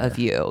idea of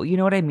you. You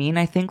know what I mean?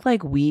 I think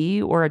like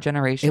we were a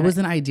generation. It was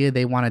an idea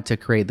they wanted to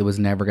create that was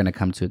never going to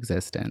come to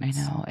existence.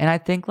 I know. And I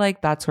think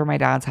like that's where my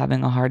dad's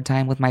having a hard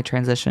time with my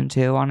transition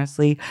too,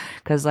 honestly.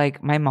 Because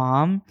like my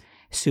mom,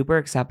 super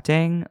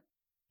accepting.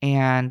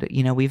 And,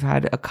 you know, we've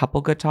had a couple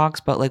good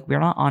talks, but like we're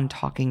not on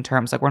talking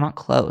terms. Like we're not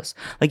close.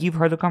 Like you've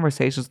heard the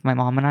conversations with my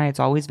mom and I.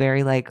 It's always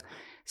very like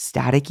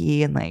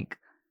staticky and like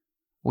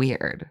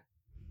weird.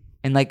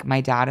 And like my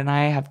dad and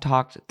I have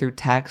talked through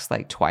text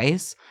like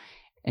twice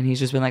and he's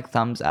just been like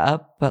thumbs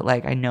up. But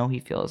like I know he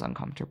feels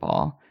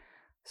uncomfortable.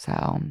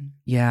 So.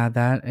 Yeah,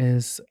 that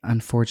is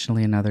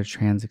unfortunately another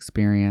trans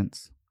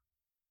experience.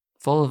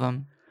 Full of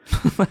them.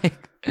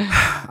 Like.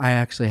 I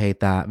actually hate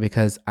that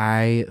because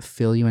I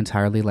feel you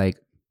entirely. Like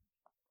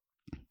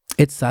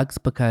it sucks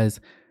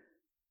because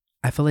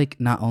I feel like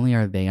not only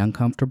are they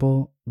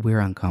uncomfortable, we're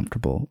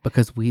uncomfortable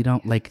because we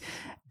don't like,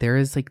 there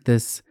is like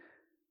this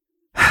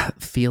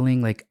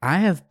feeling like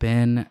I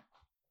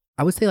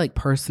would say like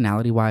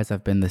personality wise,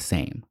 I've been the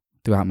same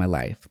throughout my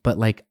life, but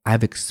like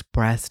I've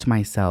expressed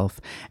myself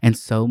in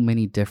so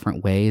many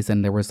different ways.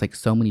 And there was like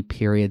so many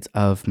periods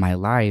of my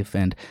life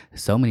and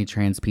so many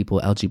trans people,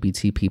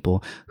 LGBT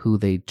people who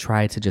they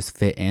tried to just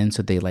fit in.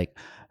 So they like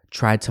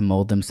tried to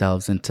mold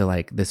themselves into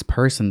like this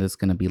person that's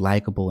going to be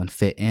likable and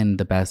fit in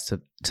the best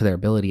to their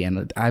ability.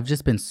 And I've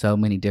just been so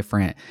many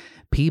different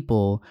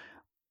people.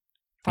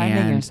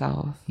 Finding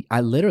yourself.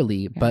 I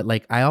literally, but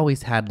like I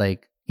always had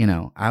like, you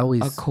know,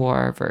 a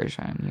core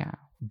version. Yeah.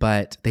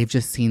 But they've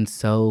just seen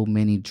so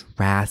many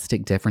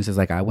drastic differences.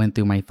 Like I went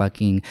through my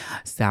fucking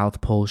South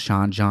Pole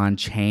Sean John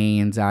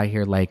chains out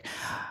here. Like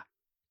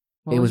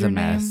it was a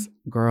mess.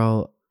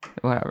 Girl,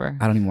 whatever.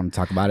 I don't even want to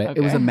talk about it.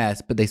 Okay. It was a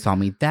mess, but they saw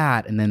me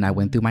that. And then I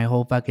went through my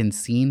whole fucking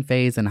scene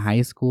phase in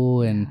high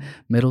school and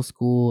middle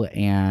school.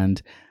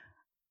 And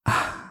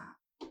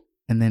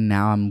then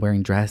now I'm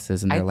wearing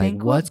dresses and they're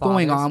like, what's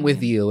going on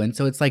with you? And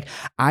so it's like,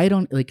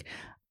 in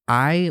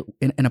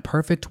a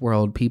perfect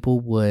world,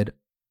 people would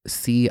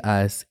see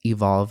us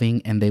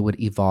evolving and they would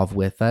evolve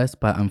with us,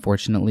 but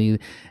unfortunately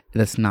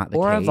that's not the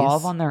case. Or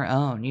evolve on their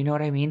own, you know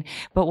what I mean?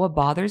 But what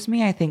bothers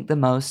me, I think, the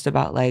most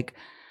about like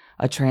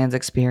a trans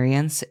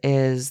experience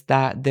is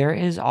that there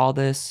is all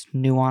this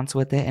nuance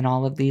with it and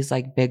all of these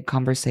like big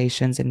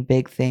conversations and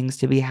big things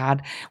to be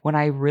had, when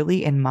I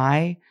really in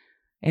my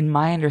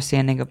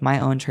understanding of my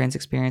own trans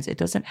experience, it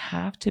doesn't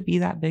have to be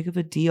that big of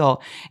a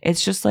deal.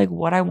 It's just like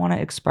what I want to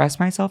express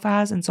myself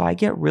as. And so I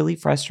get really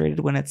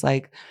frustrated when it's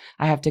like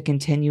I have to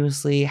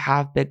continuously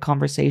have big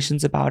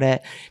conversations about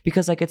it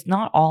because like it's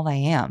not all I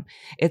am.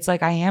 It's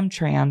like I am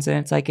trans and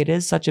it's like it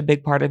is such a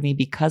big part of me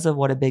because of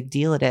what a big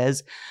deal it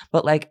is.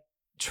 But like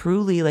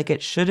truly, like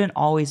it shouldn't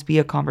always be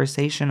a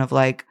conversation of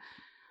like,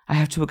 I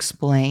have to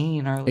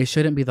explain, or it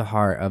shouldn't be the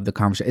heart of the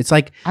conversation. It's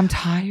like I'm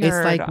tired.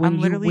 It's like I'm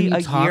literally a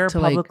year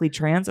publicly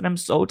trans, and I'm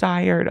so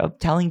tired of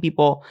telling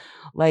people,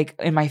 like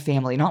in my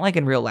family, not like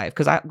in real life,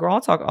 because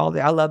I'll talk all day.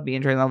 I love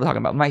being trans. I love talking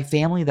about my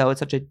family, though. It's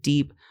such a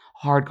deep,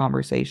 hard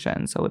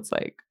conversation. So it's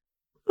like,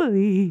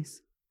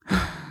 please,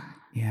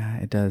 yeah,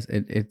 it does.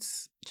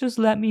 It's just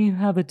let me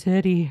have a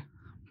titty,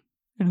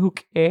 and who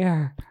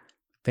care?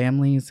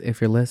 Families,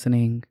 if you're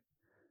listening,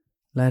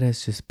 let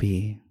us just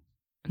be.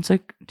 It's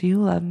like, do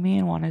you love me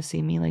and want to see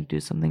me like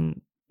do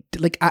something?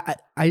 Like,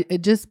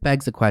 it just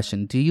begs the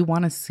question: do you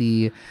want to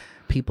see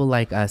people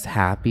like us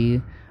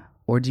happy,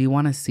 or do you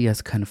want to see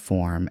us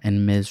conform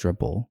and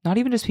miserable? Not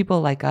even just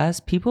people like us,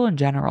 people in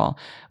general.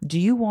 Do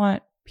you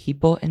want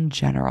people in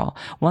general?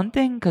 One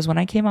thing, because when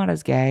I came out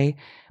as gay,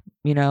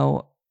 you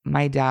know,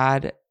 my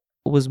dad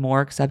was more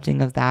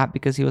accepting of that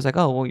because he was like,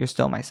 oh, well, you're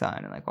still my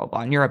son, and like, blah,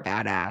 blah, and you're a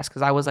badass,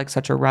 because I was like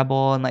such a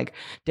rebel and like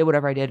did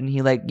whatever I did, and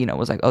he like, you know,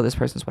 was like, oh, this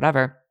person's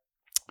whatever.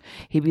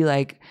 He'd be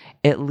like,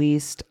 at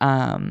least,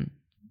 oh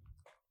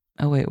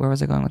wait, where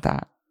was I going with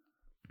that?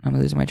 I'm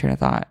losing my train of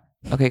thought.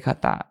 Okay,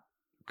 cut that.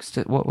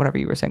 Whatever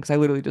you were saying, because I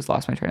literally just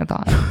lost my train of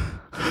thought.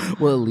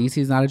 Well, at least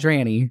he's not a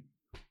tranny.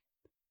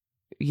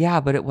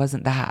 Yeah, but it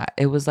wasn't that.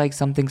 It was like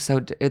something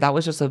that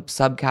was just a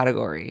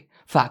subcategory.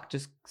 Fuck,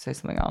 just say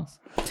something else.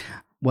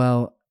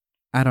 Well,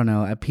 I don't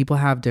know. People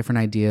have different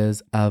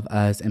ideas of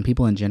us and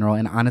people in general.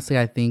 And honestly,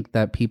 I think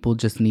that people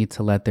just need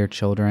to let their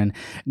children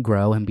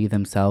grow and be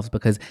themselves,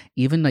 because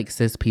even like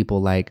cis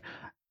people, like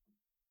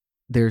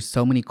there's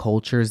so many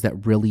cultures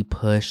that really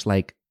push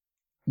like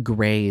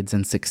grades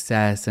and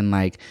success and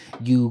like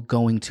you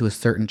going to a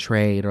certain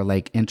trade or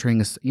like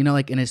entering a, you know,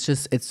 like, and it's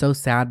so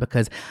sad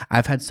because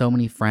I've had so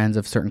many friends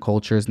of certain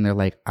cultures and they're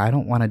like, I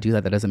don't want to do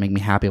that. That doesn't make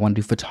me happy. I want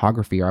to do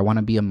photography, or I want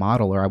to be a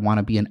model, or I want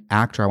to be an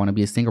actor. I want to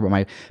be a singer, but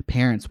my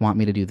parents want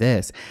me to do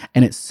this.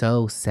 And it's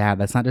so sad.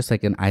 That's not just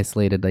like an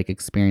isolated like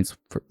experience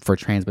for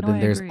trans, but then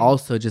there's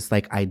also just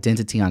like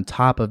identity on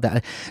top of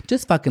that.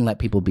 Just fucking let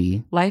people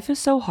be. Life is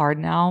so hard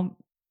now.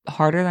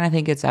 Harder than I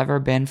think it's ever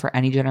been for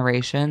any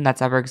generation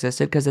that's ever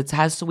existed,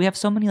 because we have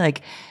so many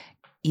like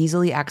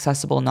easily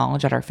accessible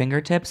knowledge at our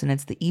fingertips, and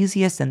it's the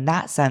easiest in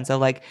that sense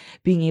of like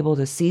being able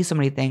to see so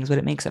many things, but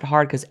it makes it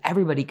hard because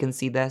everybody can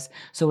see this.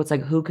 So it's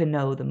like, who can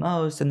know the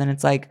most? And then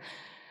it's like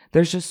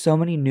there's just so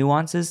many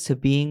nuances to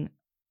being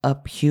a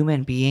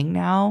human being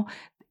now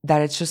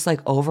that it's just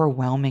like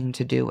overwhelming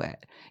to do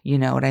it. You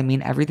know what I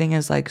mean? Everything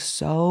is like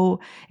so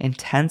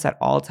intense at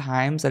all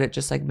times that it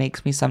just like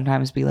makes me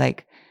sometimes be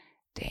like,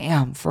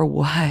 damn, for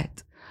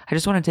what? I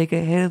just want to take a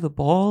hit of the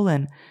bowl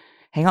and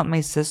hang out with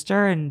my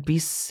sister and be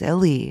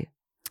silly.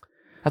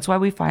 That's why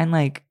we find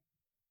like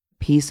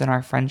peace in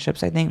our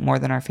friendships, I think, more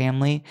than our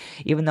family.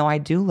 Even though I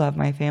do love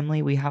my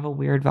family, we have a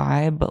weird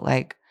vibe, but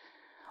like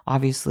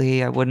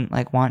obviously I wouldn't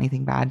like want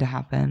anything bad to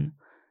happen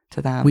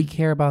to them. We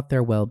care about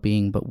their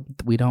well-being, but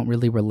we don't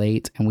really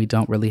relate, and we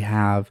don't really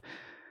have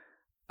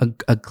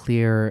a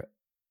clear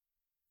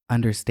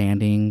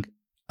understanding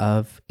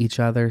of each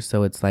other.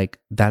 So it's like,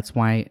 that's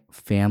why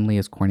family,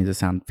 as corny as it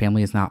sounds,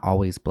 family is not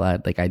always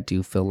blood. Like I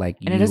do feel like,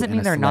 and it doesn't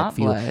mean they're not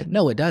blood.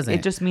 No, it doesn't.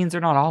 It just means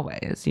they're not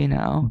always, you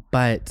know.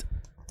 But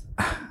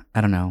I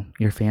don't know.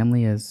 Your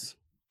family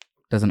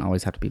doesn't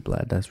always have to be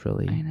blood. That's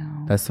really, I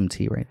know. That's some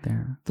tea right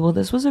there. Well,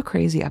 this was a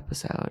crazy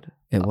episode.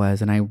 It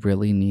was, and I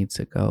really need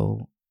to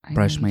go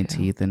brush my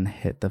teeth and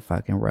hit the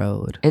fucking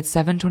road. It's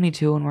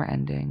 7:22 and we're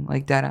ending,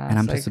 like dead ass. And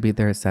I'm supposed to be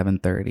there at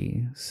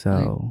 7:30.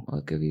 So like,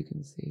 look if you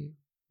can see.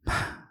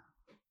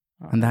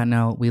 On that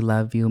note, we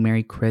love you.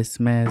 Merry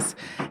Christmas.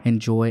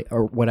 Enjoy,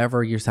 or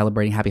whatever you're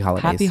celebrating. Happy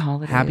holidays. Happy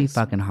holidays. Happy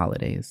fucking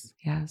holidays.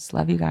 Yes.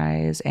 Love you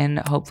guys. And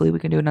hopefully we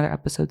can do another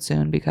episode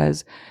soon,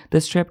 because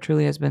this trip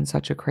truly has been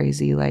such a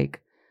crazy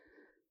like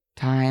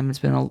time. It's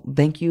been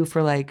thank you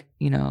for like,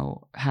 you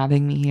know,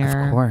 having me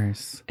here. Of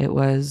course. I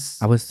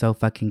was so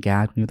fucking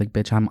gagged. You're like,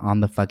 bitch, I'm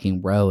on the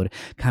fucking road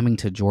coming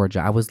to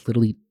Georgia. I was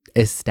literally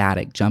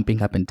ecstatic,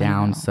 jumping up and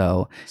down.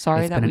 So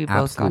sorry that we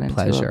both got into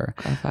pleasure.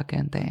 A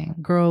fucking thing.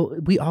 Girl,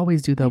 we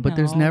always do though, but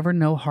there's never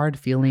no hard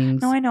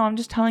feelings. No, I know. I'm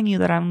just telling you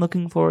that I'm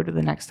looking forward to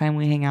the next time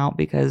we hang out,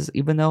 because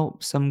even though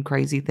some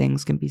crazy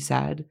things can be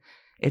said,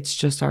 it's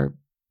just our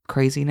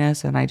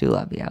craziness, and I do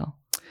love you.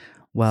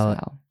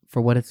 Well, for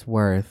what it's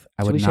worth,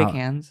 Should we shake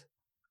hands?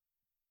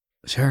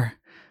 Sure.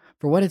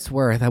 For what it's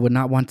worth, I would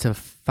not want to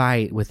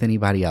fight with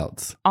anybody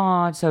else.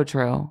 Oh, it's so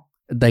true.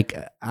 Like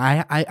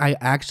I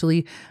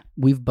actually,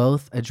 we've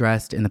both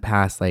addressed in the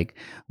past, like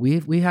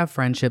we have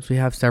friendships, we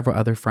have several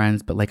other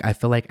friends, but like I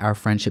feel like our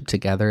friendship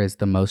together is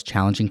the most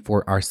challenging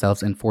for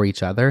ourselves and for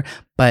each other,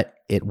 but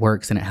it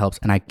works and it helps,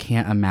 and I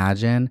can't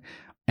imagine,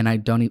 and I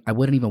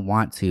wouldn't even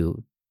want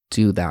to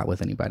do that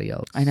with anybody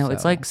else. I know. So.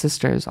 It's like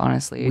sisters,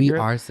 honestly. We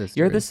are sisters.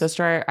 You're the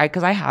sister,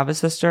 because I have a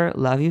sister.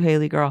 Love you,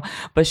 Haley girl.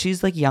 But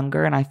she's like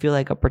younger, and I feel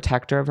like a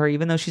protector of her,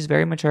 even though she's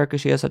very mature because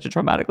she has such a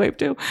traumatic life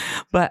too.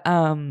 But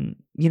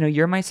you know,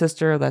 you're my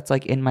sister that's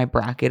like in my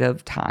bracket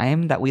of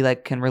time that we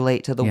like can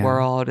relate to the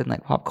world and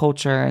like pop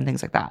culture and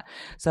things like that.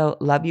 So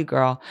love you,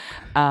 girl.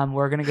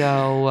 We're gonna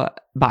go.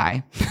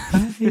 Bye.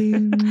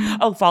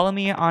 Oh, follow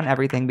me on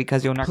everything,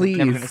 because you're never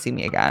gonna see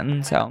me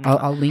again. So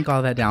I'll link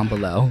all that down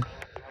below.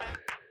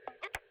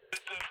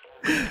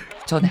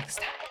 Till next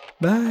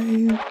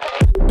Bye.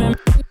 time.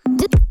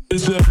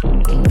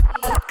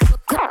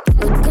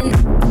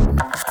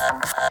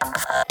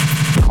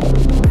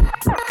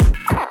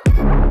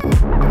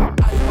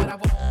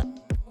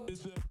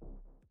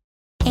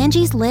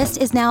 Angie's List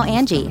is now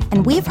Angie,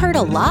 and we've heard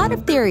a lot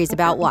of theories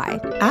about why.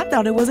 I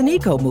thought it was an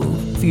eco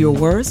move. Fewer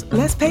words,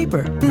 less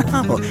paper.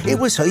 No, it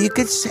was so you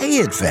could say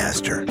it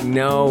faster.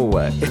 No,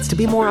 it's to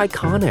be more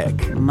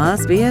iconic.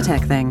 Must be a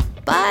tech thing.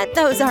 But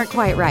those aren't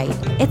quite right.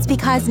 It's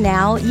because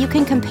now you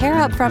can compare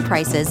upfront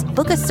prices,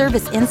 book a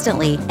service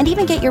instantly, and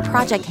even get your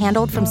project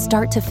handled from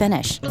start to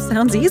finish.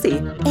 Sounds easy.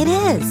 It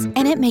is,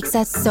 and it makes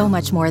us so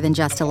much more than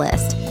just a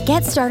list.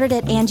 Get started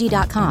at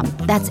Angie.com.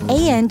 That's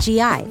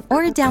ANGI,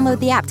 or download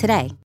the app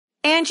today.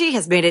 Angie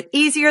has made it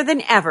easier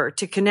than ever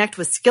to connect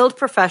with skilled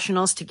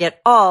professionals to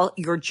get all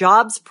your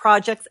jobs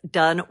projects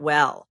done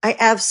well. I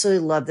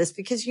absolutely love this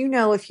because, you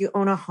know, if you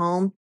own a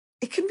home,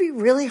 it can be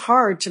really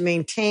hard to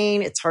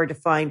maintain. It's hard to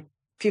find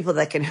people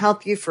that can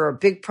help you for a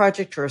big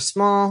project or a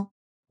small.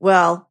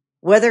 Well,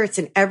 whether it's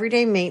in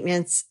everyday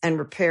maintenance and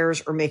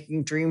repairs or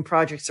making dream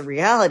projects a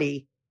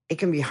reality, it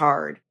can be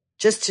hard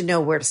just to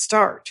know where to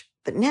start.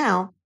 But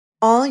now,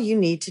 all you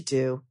need to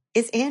do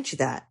is Angie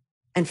that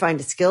and find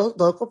a skilled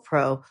local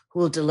pro who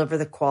will deliver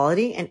the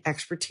quality and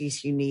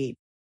expertise you need.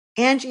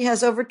 Angie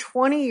has over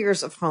 20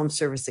 years of home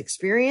service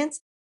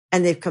experience,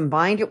 and they've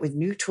combined it with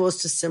new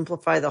tools to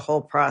simplify the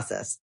whole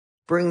process.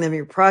 Bring them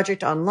your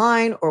project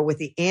online or with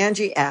the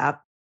Angie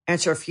app,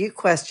 answer a few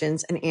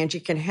questions, and Angie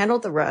can handle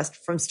the rest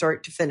from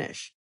start to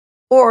finish.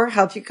 Or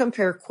help you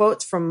compare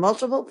quotes from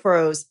multiple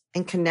pros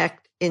and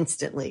connect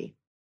instantly,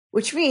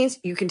 which means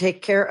you can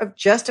take care of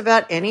just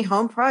about any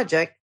home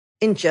project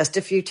in just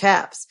a few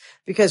taps.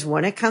 Because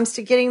when it comes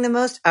to getting the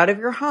most out of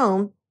your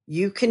home,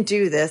 you can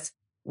do this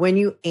when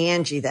you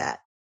Angie that.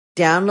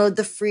 Download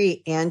the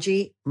free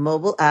Angie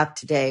mobile app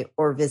today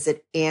or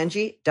visit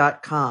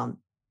Angie.com.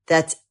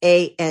 That's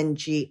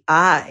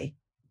ANGI.com.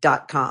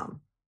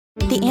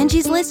 The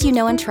Angie's List you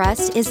know and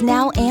trust is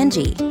now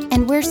Angie,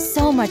 and we're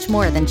so much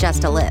more than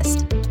just a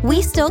list.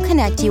 We still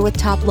connect you with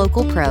top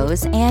local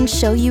pros and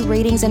show you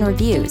ratings and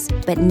reviews,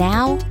 but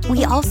now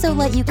we also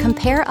let you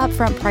compare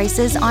upfront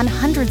prices on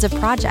hundreds of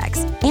projects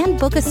and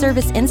book a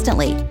service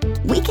instantly.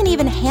 We can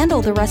even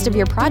handle the rest of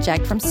your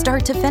project from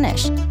start to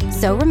finish.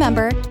 So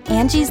remember,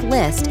 Angie's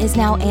List is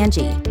now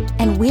Angie,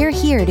 and we're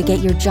here to get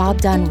your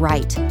job done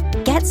right.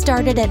 Get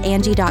started at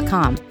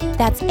Angie.com.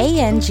 That's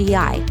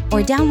ANGI,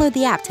 or download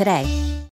the app today.